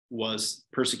ideas, was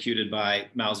persecuted by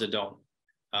Mao Zedong.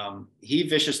 He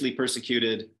viciously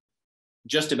persecuted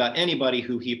just about anybody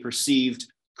who he perceived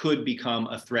could become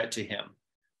a threat to him.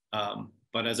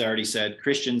 But as I already said,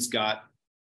 Christians got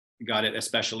it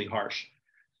especially harsh.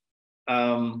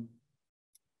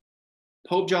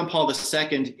 Pope John Paul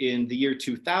II in the year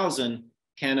 2000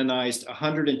 canonized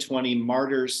 120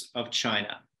 martyrs of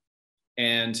China.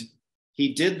 And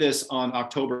he did this on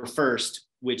October 1st,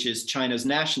 which is China's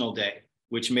National Day,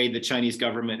 which made the Chinese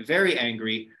government very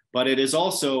angry. But it is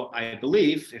also, I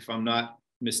believe, if I'm not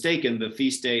mistaken, the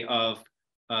feast day of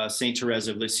Saint Therese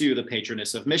of Lisieux, the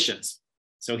patroness of missions.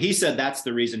 So he said that's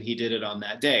the reason he did it on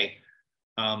that day.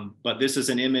 But this is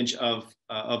an image of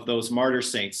those martyr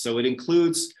saints. So it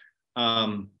includes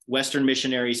Western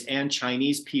missionaries and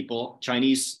Chinese people,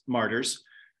 Chinese martyrs.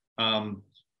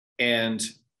 And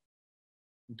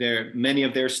many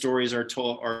of their stories are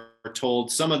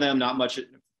told. Some of them not much,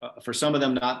 for some of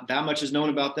them not that much is known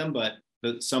about them, but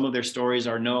some of their stories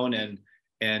are known and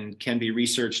can be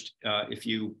researched if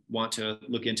you want to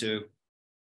look into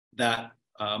that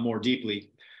more deeply.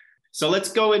 So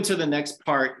let's go into the next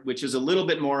part, which is a little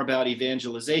bit more about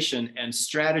evangelization and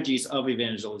strategies of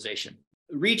evangelization.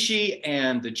 Ricci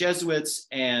and the Jesuits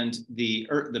and the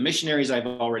missionaries I've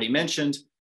already mentioned,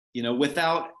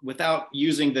 without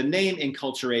using the name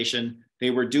enculturation, they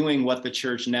were doing what the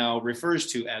church now refers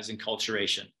to as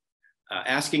enculturation,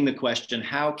 asking the question,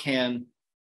 how can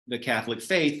the Catholic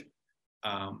faith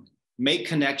make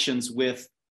connections with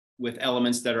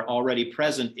elements that are already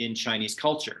present in Chinese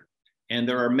culture? And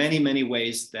there are many, many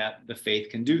ways that the faith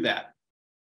can do that.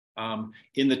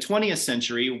 In the 20th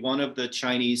century, one of the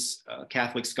Chinese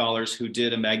Catholic scholars who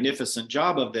did a magnificent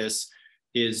job of this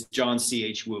is John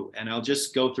C.H. Wu. And I'll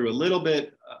just go through a little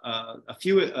bit,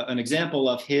 an example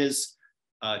of his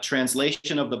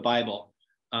translation of the Bible.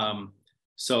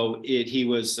 He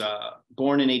was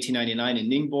born in 1899 in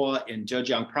Ningbo in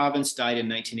Zhejiang province, died in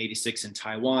 1986 in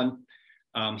Taiwan.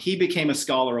 He became a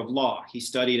scholar of law. He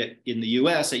studied in the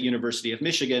US at University of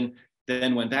Michigan,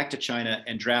 then went back to China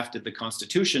and drafted the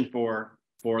constitution for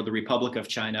the Republic of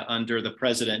China under the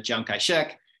president Chiang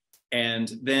Kai-shek.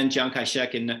 And then Chiang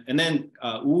Kai-shek,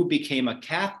 Wu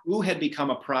had become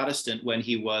a Protestant when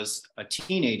he was a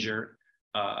teenager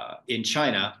in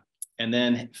China, and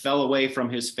then fell away from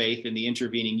his faith in the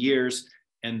intervening years,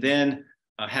 and then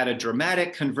had a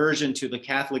dramatic conversion to the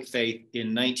Catholic faith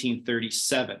in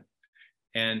 1937.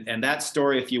 And that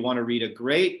story, if you want to read a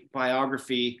great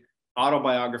autobiography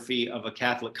of a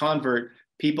Catholic convert,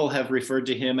 people have referred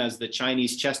to him as the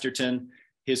Chinese Chesterton.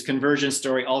 His conversion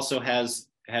story also has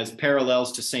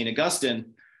parallels to St.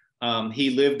 Augustine.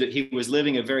 He was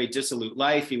living a very dissolute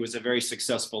life. He was a very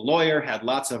successful lawyer, had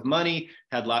lots of money,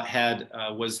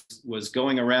 was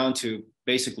going around to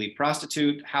basically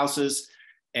prostitute houses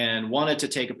and wanted to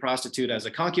take a prostitute as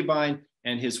a concubine.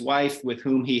 And his wife, with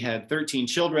whom he had 13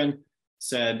 children,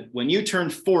 said, when you turn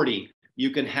 40,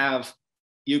 you can have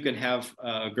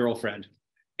a girlfriend.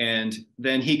 And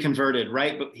then he converted,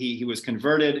 right? But he was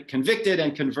convicted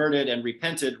and converted and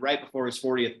repented right before his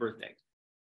 40th birthday.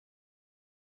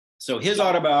 So his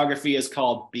autobiography is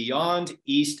called Beyond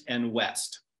East and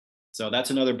West. So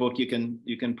that's another book you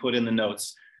can put in the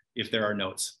notes if there are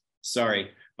notes.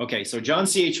 Sorry. Okay, so John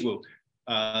C.H. Wu.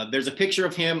 There's a picture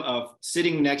of him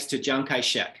sitting next to Chiang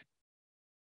Kai-shek.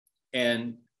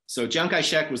 And so Chiang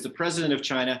Kai-shek was the president of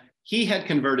China. He had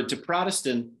converted to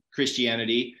Protestant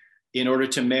Christianity in order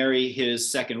to marry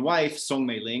his second wife, Song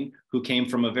Meiling, who came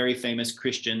from a very famous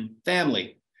Christian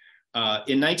family.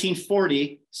 In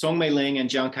 1940, Song Meiling and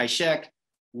Chiang Kai-shek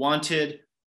wanted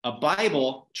a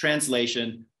Bible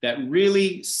translation that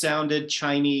really sounded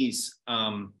Chinese,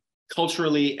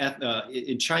 culturally,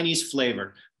 in Chinese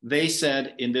flavor. They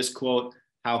said in this quote,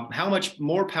 how much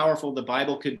more powerful the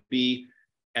Bible could be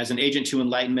as an agent to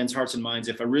enlighten men's hearts and minds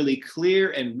if a really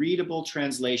clear and readable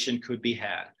translation could be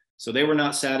had. So they were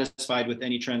not satisfied with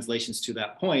any translations to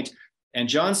that point. And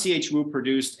John C.H. Wu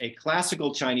produced a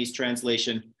classical Chinese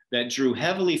translation that drew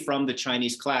heavily from the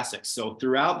Chinese classics. So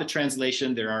throughout the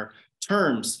translation, there are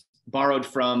terms borrowed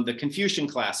from the Confucian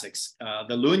classics,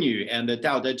 the Lunyu and the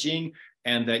Tao Te Ching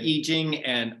and the I Ching,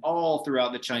 and all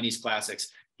throughout the Chinese classics.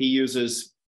 He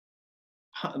uses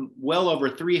well over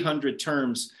 300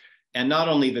 terms, and not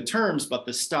only the terms, but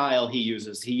the style he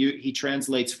uses. He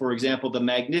translates, for example, the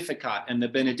Magnificat and the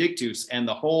Benedictus and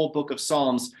the whole book of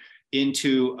Psalms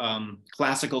into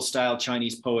classical style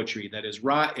Chinese poetry. That is,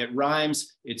 it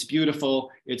rhymes, it's beautiful,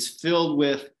 it's filled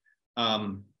with,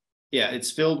 terms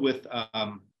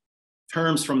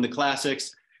from the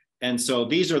classics. And so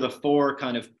these are the four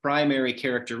kind of primary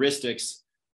characteristics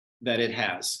that it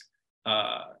has.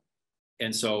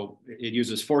 And so it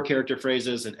uses 4 character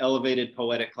phrases, an elevated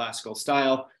poetic classical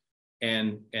style,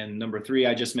 and number 3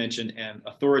 I just mentioned, and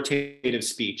authoritative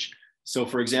speech. So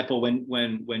for example,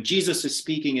 when Jesus is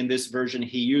speaking in this version,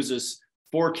 he uses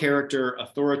 4 character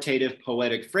authoritative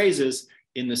poetic phrases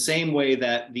in the same way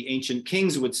that the ancient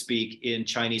kings would speak in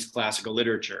Chinese classical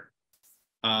literature.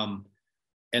 And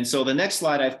so the next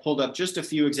slide, I've pulled up just a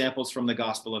few examples from the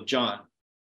Gospel of John.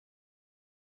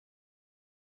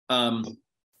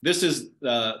 This is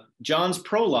John's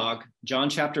prologue,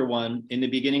 John chapter 1. In the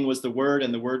beginning was the Word,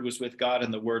 and the Word was with God,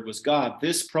 and the Word was God.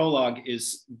 This prologue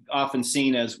is often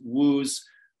seen as Wu's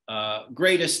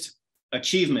greatest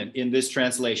achievement in this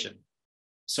translation.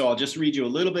 So I'll just read you a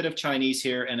little bit of Chinese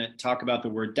here and talk about the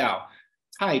word Dao.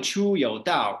 太初有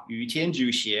道，与天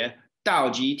主谐，道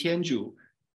即天主.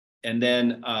 And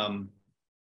then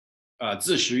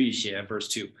自始于谐, verse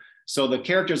 2. So the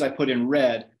characters I put in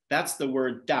red, that's the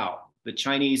word Dao. The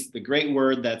Chinese, the great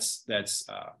word that's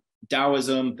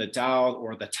Taoism, the Tao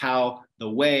or the Tao, the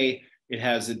way. It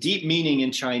has a deep meaning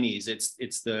in Chinese.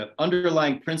 It's the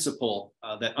underlying principle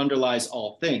that underlies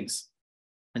all things.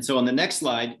 And so on the next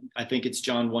slide, I think it's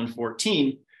John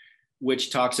 1:14,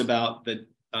 which talks about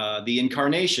the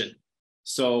incarnation.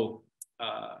 So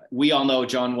we all know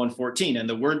John 1:14, and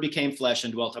the Word became flesh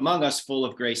and dwelt among us, full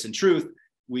of grace and truth.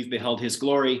 We've beheld his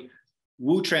glory.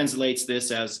 Wu translates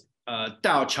this as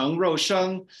道成肉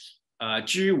身，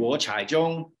居我彩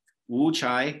中，无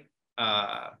才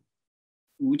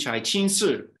轻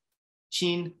视，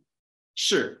轻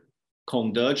视，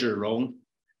恐得止容.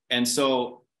 And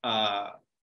so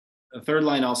the third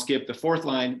line I'll skip. The fourth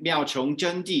line, 妙穷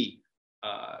真谛，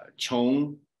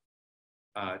穷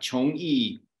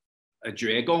义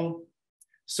绝功.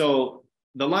 So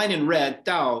the line in red,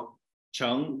 道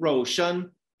成肉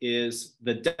身, is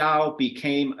the Tao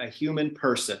became a human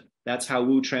person. That's how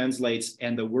Wu translates,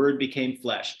 and the Word became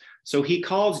flesh. So he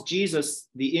calls Jesus,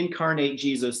 the incarnate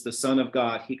Jesus, the Son of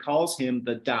God, he calls him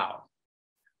the Tao.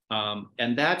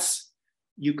 And that's,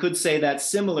 you could say that's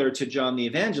similar to John the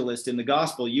Evangelist in the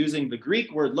Gospel, using the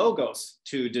Greek word logos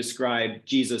to describe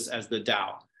Jesus as the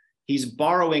Tao. He's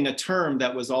borrowing a term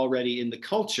that was already in the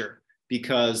culture,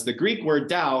 because the Greek word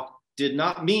Tao did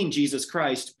not mean Jesus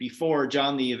Christ before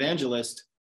John the Evangelist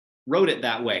wrote it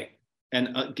that way,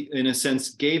 and in a sense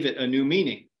gave it a new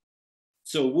meaning.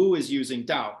 So Wu is using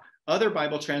Tao. Other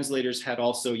Bible translators had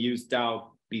also used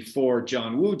Tao before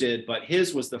John Wu did, but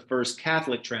his was the first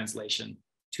Catholic translation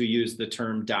to use the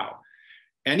term Tao.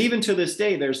 And even to this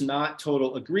day, there's not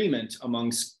total agreement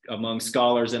among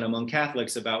scholars and among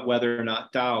Catholics about whether or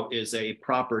not Tao is a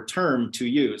proper term to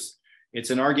use. It's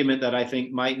an argument that I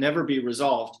think might never be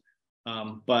resolved,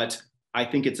 but I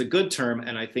think it's a good term,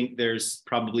 and I think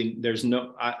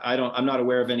I'm not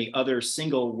aware of any other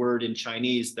single word in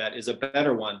Chinese that is a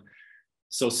better one.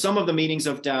 So some of the meanings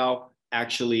of Tao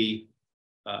actually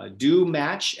do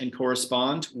match and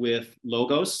correspond with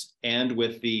logos and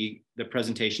with the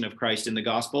presentation of Christ in the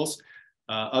Gospels.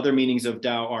 Other meanings of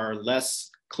Tao are less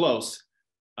close.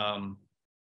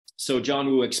 So John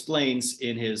Wu explains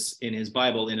in his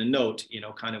Bible in a note,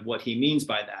 kind of what he means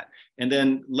by that. And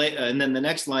then the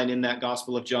next line in that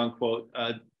Gospel of John quote,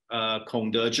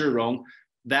 Kong De Zhi Rong,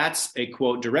 that's a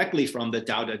quote directly from the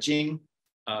Tao Te Ching,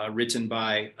 written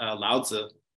by Lao Tzu.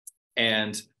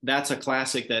 And that's a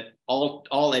classic that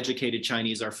all educated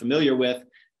Chinese are familiar with.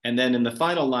 And then in the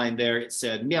final line there, it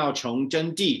said Miao Chong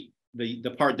Zhen Di,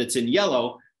 the part that's in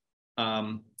yellow,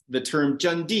 the term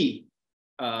Zhen Di,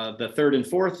 the third and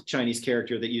fourth Chinese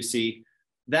character that you see,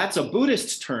 that's a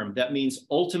Buddhist term that means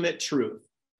ultimate truth.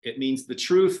 It means the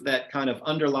truth that kind of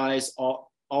underlies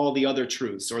all the other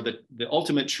truths, or the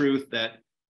ultimate truth that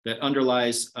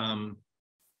underlies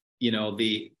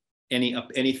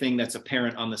anything that's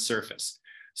apparent on the surface.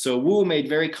 So Wu made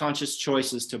very conscious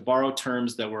choices to borrow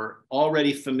terms that were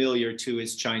already familiar to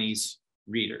his Chinese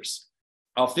readers.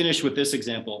 I'll finish with this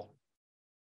example.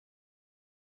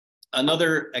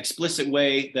 Another explicit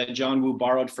way that John Wu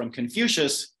borrowed from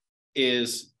Confucius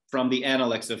is from the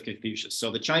Analects of Confucius.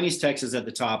 So the Chinese text is at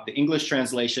the top. The English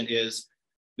translation is,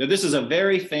 now this is a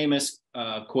very famous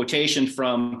quotation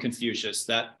from Confucius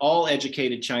that all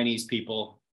educated Chinese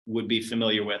people would be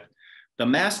familiar with. The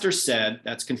master said,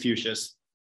 that's Confucius,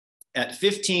 at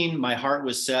 15, my heart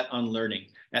was set on learning.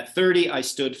 At 30, I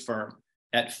stood firm.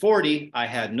 At 40, I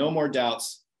had no more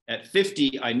doubts. At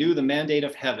 50, I knew the mandate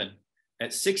of heaven.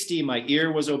 At 60, my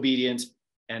ear was obedient.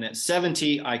 And at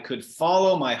 70, I could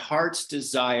follow my heart's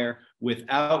desire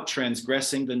without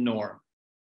transgressing the norm.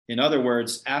 In other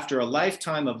words, after a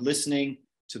lifetime of listening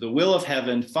to the will of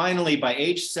heaven, finally by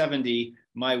age 70,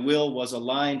 my will was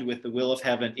aligned with the will of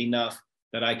heaven enough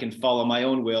that I can follow my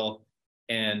own will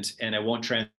and I won't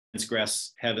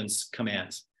transgress heaven's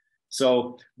commands.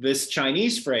 So this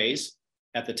Chinese phrase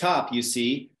at the top, you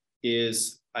see,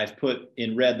 is, I've put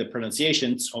in red the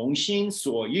pronunciation, 从心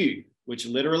所欲, which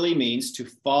literally means to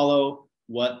follow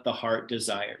what the heart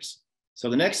desires. So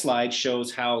the next slide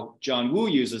shows how John Wu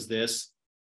uses this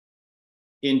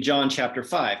in John chapter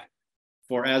 5.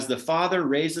 For as the Father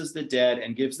raises the dead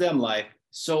and gives them life,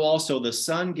 so also the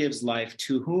Son gives life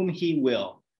to whom he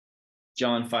will.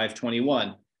 John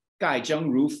 5:21. 盖正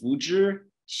如父之，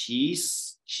其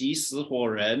死活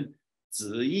人，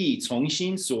子亦从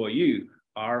心所欲，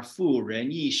而复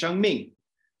人亦生命.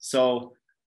 So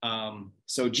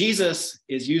Jesus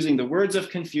is using the words of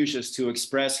Confucius to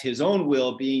express his own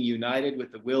will being united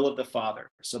with the will of the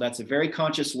Father. So that's a very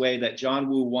conscious way that John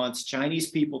Wu wants Chinese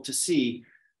people to see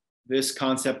this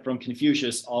concept from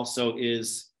Confucius also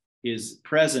is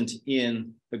present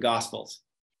in the Gospels.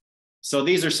 So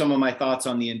these are some of my thoughts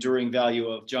on the enduring value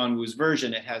of John Wu's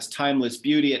version. It has timeless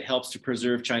beauty. It helps to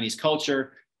preserve Chinese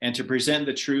culture and to present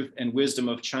the truth and wisdom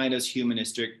of China's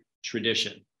humanistic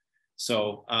tradition.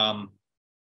 So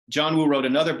John Wu wrote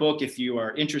another book, if you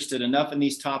are interested enough in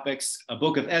these topics, a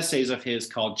book of essays of his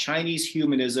called Chinese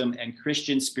Humanism and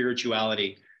Christian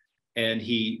Spirituality. And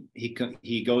he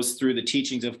goes through the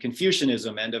teachings of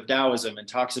Confucianism and of Taoism and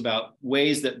talks about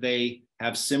ways that they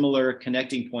have similar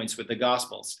connecting points with the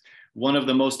Gospels. One of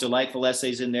the most delightful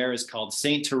essays in there is called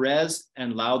Saint Therese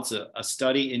and Lao Tzu, a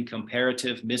study in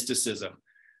comparative mysticism.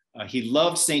 He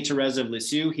loved Saint Therese of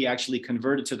Lisieux. He actually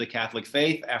converted to the Catholic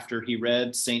faith after he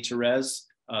read Saint Therese,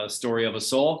 Story of a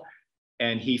Soul.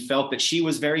 And he felt that she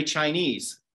was very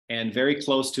Chinese and very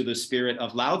close to the spirit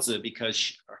of Lao Tzu,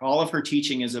 because all of her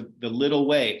teaching is the little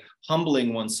way,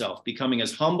 humbling oneself, becoming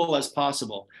as humble as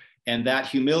possible. And that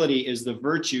humility is the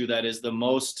virtue that is the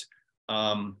most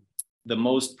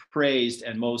praised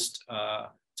and most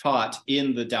taught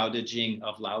in the Tao Te Ching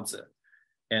of Lao Tzu.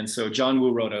 And so John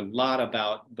Wu wrote a lot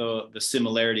about the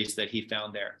similarities that he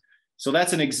found there. So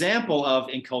that's an example of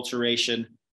enculturation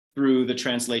through the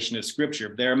translation of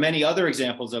scripture. There are many other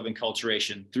examples of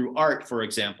enculturation through art, for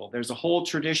example. There's a whole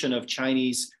tradition of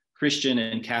Chinese, Christian,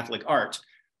 and Catholic art.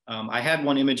 I had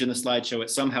one image in the slideshow. It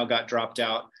somehow got dropped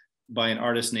out by an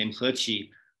artist named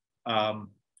He Qi,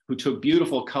 who took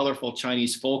beautiful, colorful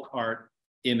Chinese folk art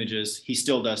images. He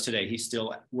still does today. He's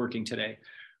still working today.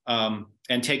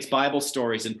 And takes Bible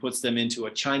stories and puts them into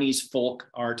a Chinese folk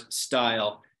art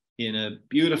style in a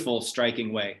beautiful,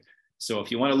 striking way. So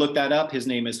if you want to look that up, his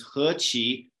name is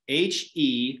He Qi.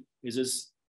 He is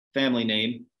his family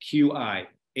name, Qi.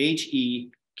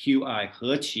 He Qi,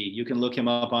 Heqi. You can look him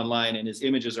up online, and his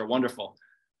images are wonderful.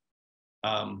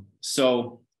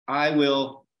 So I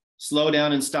will slow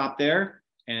down and stop there.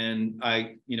 And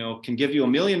I, can give you a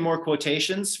million more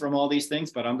quotations from all these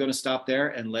things, but I'm going to stop there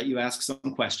and let you ask some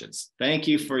questions. Thank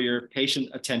you for your patient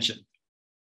attention.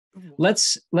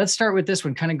 Let's start with this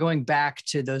one, kind of going back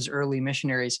to those early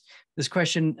missionaries. This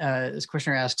questioner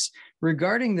asks,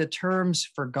 regarding the terms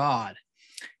for God,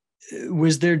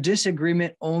 was there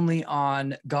disagreement only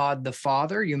on God the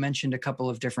Father? You mentioned a couple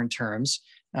of different terms.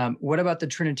 What about the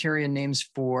Trinitarian names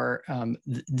for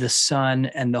the Son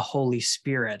and the Holy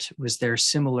Spirit? Was there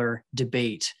similar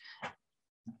debate?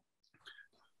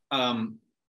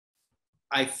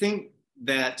 I think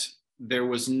that there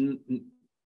was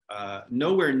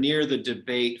nowhere near the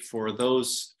debate for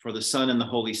the Son and the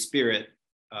Holy Spirit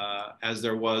as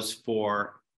there was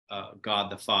for God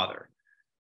the Father.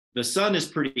 The Son is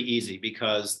pretty easy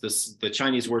because the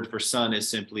Chinese word for Son is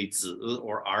simply zi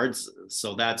or arzi,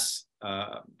 so that's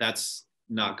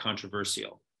not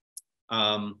controversial.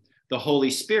 The Holy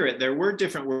Spirit, there were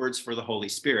different words for the Holy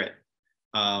Spirit.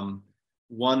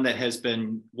 One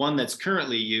that's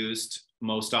currently used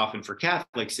most often for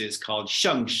Catholics is called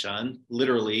Sheng Shen,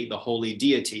 literally the holy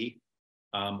deity,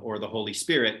 or the Holy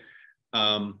Spirit.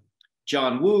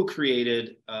 John Wu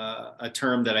created a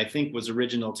term that I think was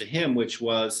original to him, which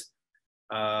was,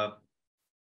 I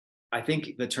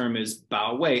think the term is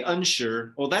Bao Wei,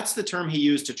 unsure. Well, that's the term he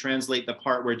used to translate the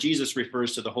part where Jesus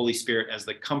refers to the Holy Spirit as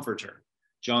the Comforter.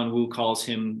 John Wu calls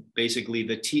him basically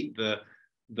the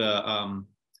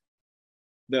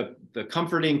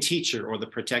comforting teacher or the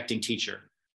protecting teacher.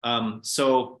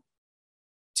 So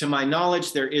to my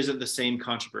knowledge, there isn't the same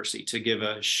controversy, to give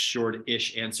a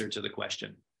short-ish answer to the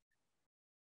question.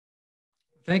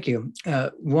 Thank you.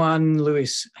 Juan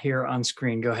Luis here on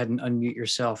screen. Go ahead and unmute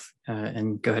yourself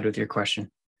and go ahead with your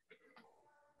question.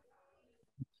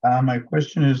 My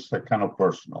question is kind of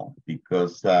personal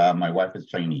because my wife is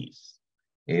Chinese.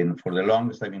 And for the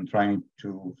longest, I've been trying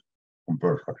to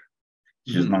convert her.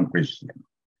 She's non-Christian.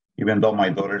 Even though my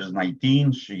daughter is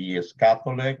 19, she is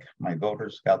Catholic. My daughter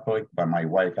is Catholic, but my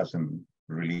wife hasn't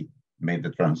really made the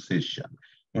transition.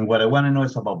 And what I want to know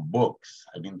is about books.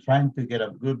 I've been trying to get a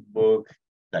good book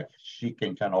that she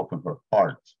can kind of open her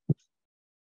heart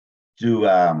to,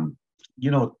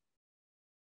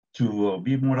 to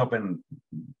be more open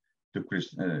to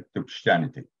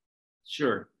Christianity.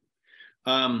 Sure.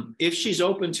 If she's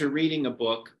open to reading a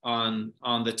book on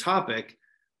the topic,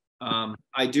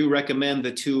 I do recommend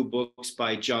the two books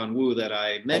by John Wu that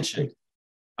I mentioned,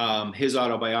 his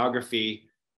autobiography,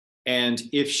 and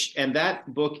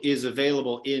that book is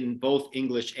available in both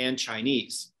English and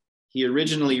Chinese. He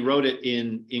originally wrote it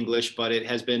in English, but it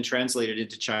has been translated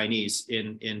into Chinese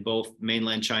in both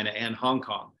mainland China and Hong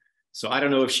Kong. So I don't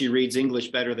know if she reads English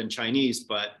better than Chinese,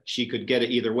 but she could get it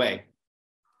either way.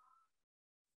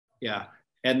 Yeah,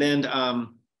 and then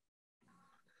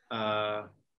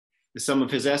some of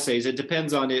his essays, it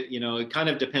depends on it, it kind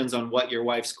of depends on what your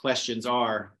wife's questions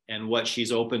are and what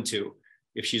she's open to.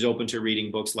 If she's open to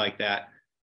reading books like that,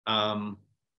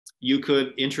 you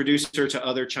could introduce her to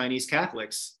other Chinese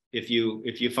Catholics if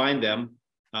you find them,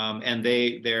 and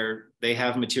they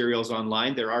have materials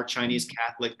online. There are Chinese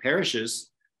Catholic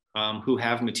parishes who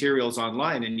have materials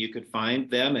online, and you could find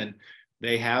them, and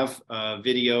they have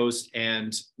videos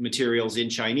and materials in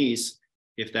Chinese,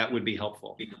 if that would be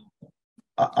helpful.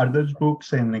 Are those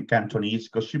books in Cantonese?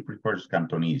 Because she prefers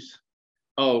Cantonese.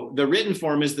 Oh, the written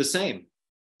form is the same.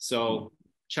 So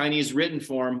Chinese written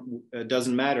form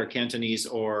doesn't matter, Cantonese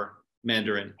or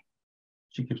Mandarin.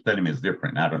 She keeps telling me it's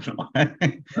different. I don't know.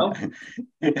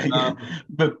 Well,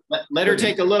 but let her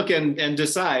take a look and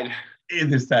decide.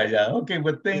 Decide, yeah. Okay,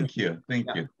 well, thank you. Thank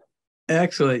you.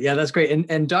 Excellent. Yeah, that's great.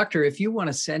 And Doctor, if you want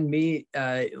to send me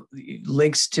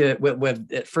links to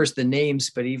at first the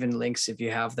names, but even links if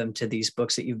you have them to these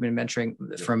books that you've been mentoring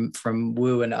from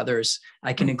Wu and others,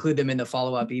 I can include them in the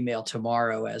follow-up email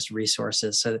tomorrow as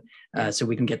resources, so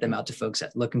we can get them out to folks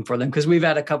looking for them, because we've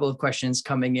had a couple of questions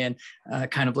coming in,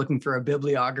 kind of looking for a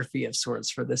bibliography of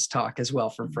sorts for this talk as well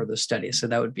for further study. So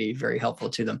that would be very helpful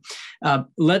to them.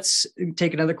 Let's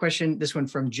take another question. This one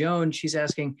from Joan. She's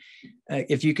asking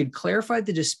if you could clarify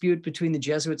the dispute between the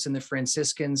Jesuits and the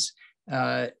Franciscans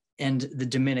and the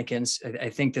Dominicans. I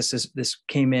think this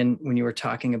came in when you were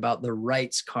talking about the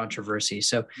rights controversy.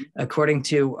 So according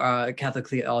to Catholic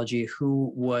theology,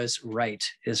 who was right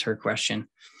is her question.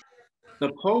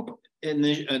 The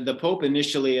Pope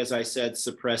initially, as I said,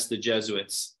 suppressed the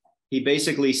Jesuits. He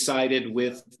basically sided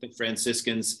with the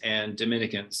Franciscans and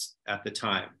Dominicans at the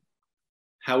time.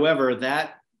 However,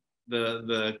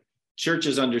 the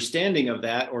church's understanding of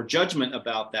that or judgment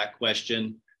about that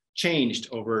question changed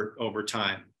over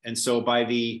time. And so by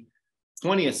the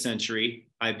 20th century,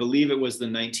 I believe it was the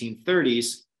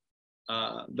 1930s,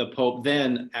 the Pope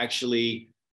then actually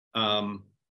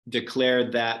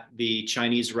declared that the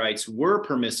Chinese rites were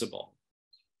permissible,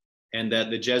 and that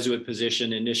the Jesuit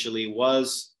position initially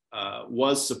was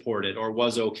supported or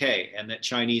was okay, and that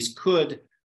Chinese could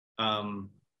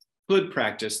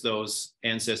practice those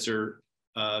ancestor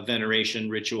veneration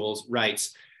rituals,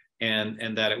 rites,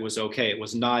 and that it was okay. It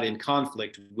was not in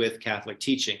conflict with Catholic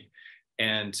teaching,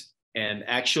 and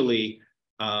actually,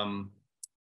 I'm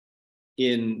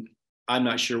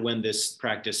not sure when this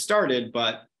practice started,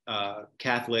 but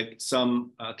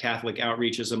some Catholic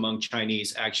outreaches among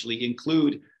Chinese actually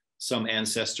include some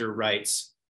ancestor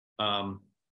rites,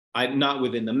 not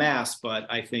within the Mass, but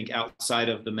I think outside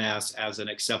of the Mass as an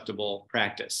acceptable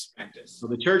practice. So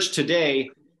the Church today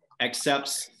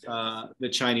accepts the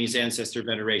Chinese ancestor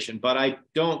veneration, but I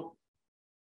don't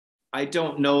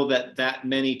know that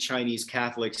many Chinese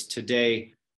Catholics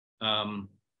today,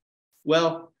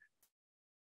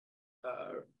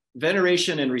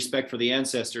 veneration and respect for the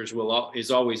ancestors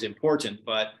is always important,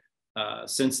 but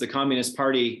since the Communist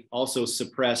Party also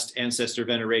suppressed ancestor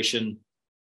veneration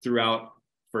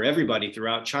for everybody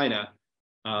throughout China,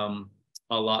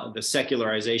 the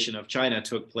secularization of China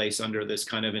took place under this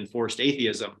kind of enforced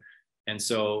atheism. And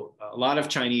so a lot of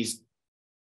Chinese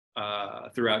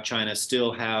throughout China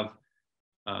still have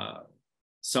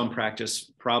some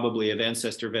practice probably of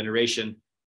ancestor veneration,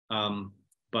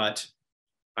 but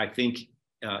I think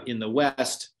in the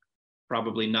West,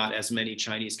 probably not as many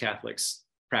Chinese Catholics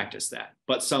practice that,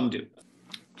 but some do.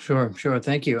 Sure.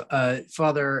 Thank you.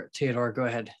 Father Theodore, go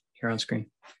ahead here on screen.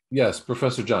 Yes,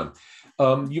 Professor John.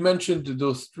 You mentioned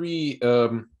those three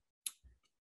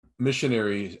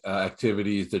missionary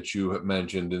activities that you have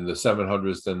mentioned in the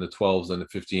 700s, then the 12s, then the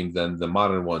 15s, then the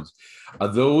modern ones. Are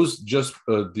those just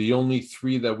the only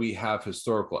three that we have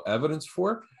historical evidence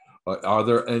for? Are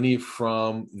there any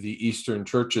from the Eastern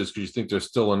churches? Because you think there's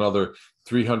still another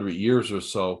 300 years or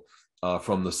so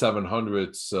from the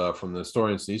 700s from the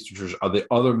historians in the Eastern church. Are there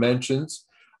other mentions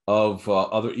of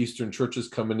other Eastern churches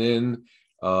coming in?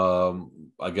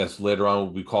 I guess later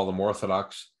on we call them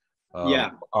Orthodox.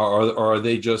 Yeah. Or are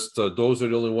they just those are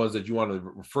the only ones that you want to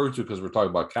refer to because we're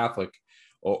talking about Catholic,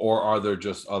 or are there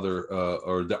just other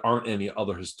or there aren't any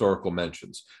other historical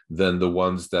mentions than the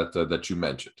ones that you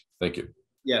mentioned? Thank you.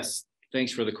 Yes,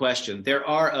 thanks for the question. There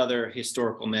are other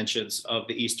historical mentions of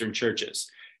the Eastern churches,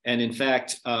 and in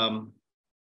fact,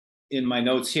 in my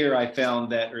notes here, I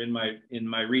found that, or in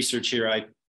my research here,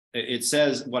 it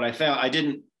says what I found. I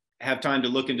didn't have time to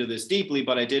look into this deeply,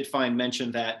 but I did find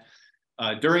mention that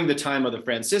during the time of the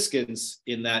Franciscans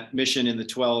in that mission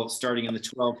starting in the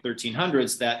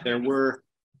 1300s, that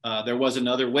there was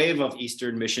another wave of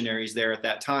Eastern missionaries there at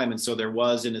that time. And so there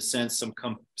was, in a sense,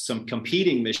 some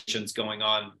competing missions going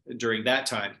on during that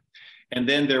time. And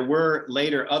then there were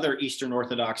later other Eastern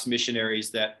Orthodox missionaries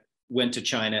that went to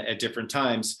China at different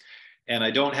times. And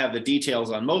I don't have the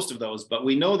details on most of those, but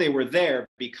we know they were there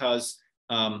because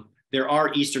there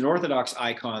are Eastern Orthodox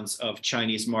icons of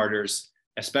Chinese martyrs,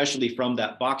 especially from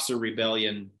that Boxer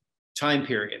Rebellion time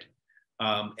period.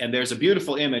 And there's a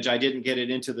beautiful image. I didn't get it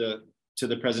into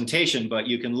the presentation, but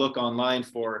you can look online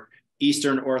for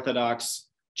Eastern Orthodox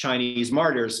Chinese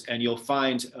martyrs, and you'll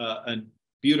find a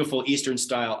beautiful Eastern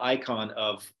style icon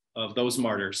of those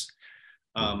martyrs.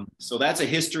 So that's a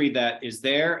history that is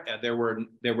there. There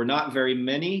were not very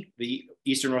many. The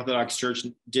Eastern Orthodox Church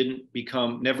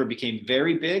never became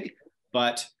very big,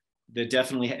 but it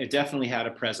definitely had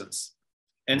a presence,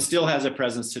 and still has a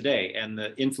presence today. And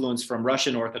the influence from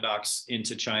Russian Orthodox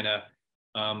into China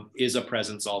is a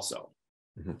presence also.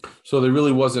 So there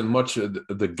really wasn't much.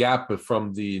 The gap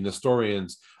from the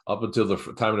Nestorians up until the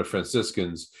time of the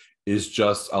Franciscans is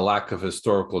just a lack of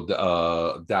historical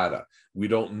data. We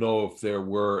don't know if there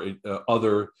were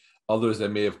others that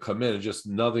may have come in. Just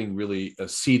nothing really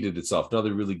seeded itself.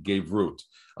 Nothing really gave root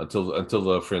until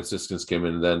the Franciscans came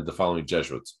in, and then the following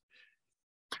Jesuits.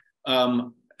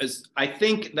 I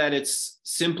think that it's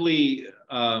simply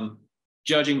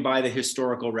judging by the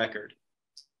historical record.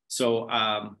 So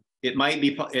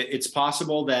it's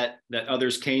possible that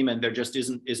others came and there just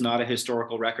is not a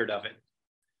historical record of it.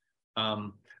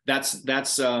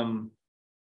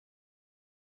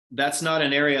 That's not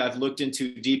an area I've looked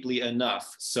into deeply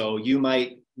enough. So you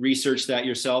might research that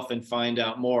yourself and find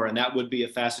out more, and that would be a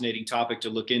fascinating topic to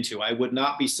look into. I would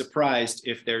not be surprised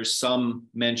if there's some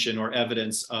mention or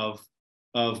evidence of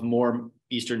more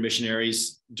Eastern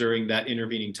missionaries during that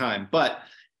intervening time. But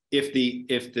if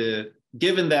the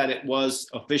given that it was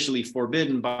officially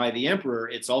forbidden by the emperor,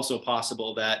 it's also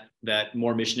possible that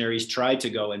more missionaries tried to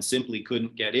go and simply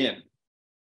couldn't get in.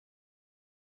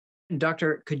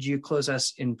 Doctor, could you close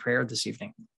us in prayer this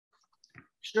evening?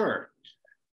 Sure.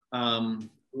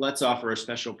 Let's offer a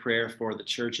special prayer for the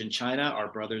church in China, our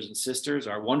brothers and sisters,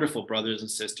 our wonderful brothers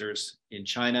and sisters in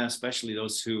China, especially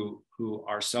those who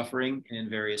are suffering in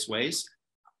various ways.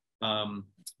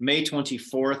 May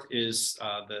 24th is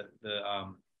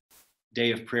the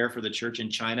day of prayer for the church in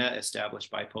China,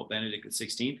 established by Pope Benedict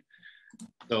XVI.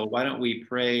 So why don't we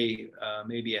pray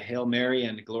maybe a Hail Mary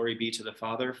and glory be to the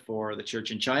Father for the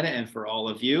church in China and for all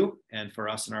of you and for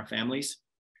us and our families.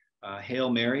 Hail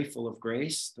Mary, full of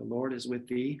grace, the Lord is with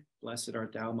thee. Blessed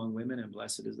art thou among women, and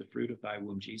blessed is the fruit of thy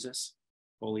womb, Jesus.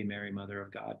 Holy Mary, Mother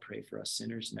of God, pray for us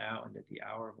sinners now and at the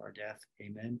hour of our death.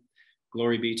 Amen.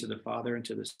 Glory be to the Father, and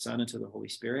to the Son, and to the Holy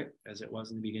Spirit, as it was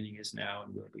in the beginning, is now,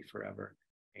 and will be forever.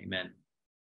 Amen.